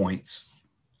limit points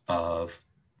of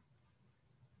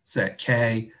set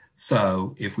K.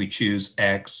 So if we choose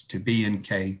X to be in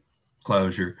K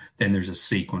closure, then there's a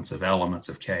sequence of elements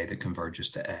of K that converges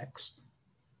to X.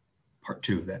 Part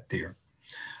 2 of that theorem.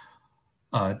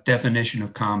 Definition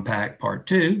of compact part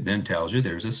 2 then tells you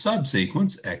there's a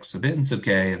subsequence X sub n sub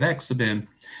K of X sub n,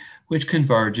 which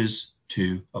converges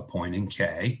to a point in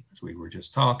K, as we were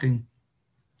just talking.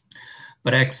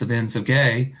 But X sub n sub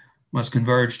K must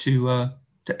converge to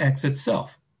X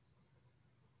itself.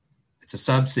 It's a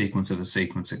subsequence of a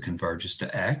sequence that converges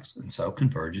to X, and so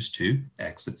converges to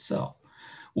X itself.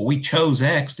 Well, we chose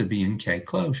X to be in K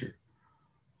closure.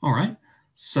 All right,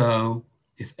 so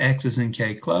if X is in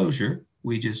K closure,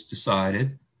 we just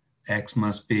decided X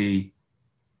must be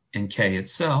in K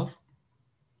itself.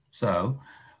 So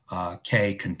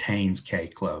K contains K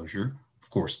closure. Of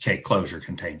course, K closure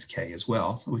contains K as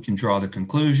well. So we can draw the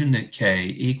conclusion that K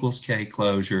equals K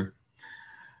closure,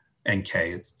 and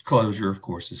K closure, of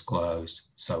course, is closed.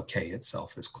 So K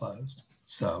itself is closed.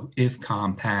 So if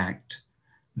compact,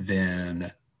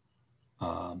 then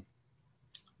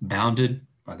bounded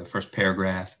by the first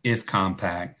paragraph. If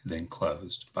compact, then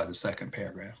closed by the second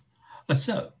paragraph.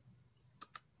 So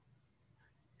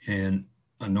in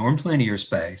a normed linear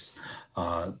space,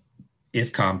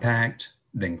 if compact,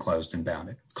 then closed and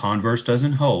bounded. Converse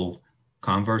doesn't hold.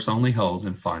 Converse only holds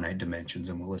in finite dimensions,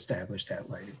 and we'll establish that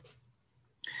later.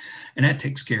 And that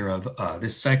takes care of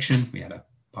this section. We had a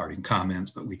parting comments,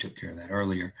 but we took care of that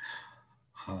earlier.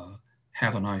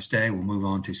 Have a nice day. We'll move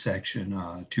on to section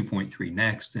 2.3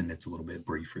 next, and it's a little bit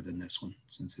briefer than this one,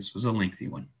 since this was a lengthy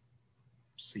one.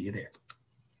 See you there.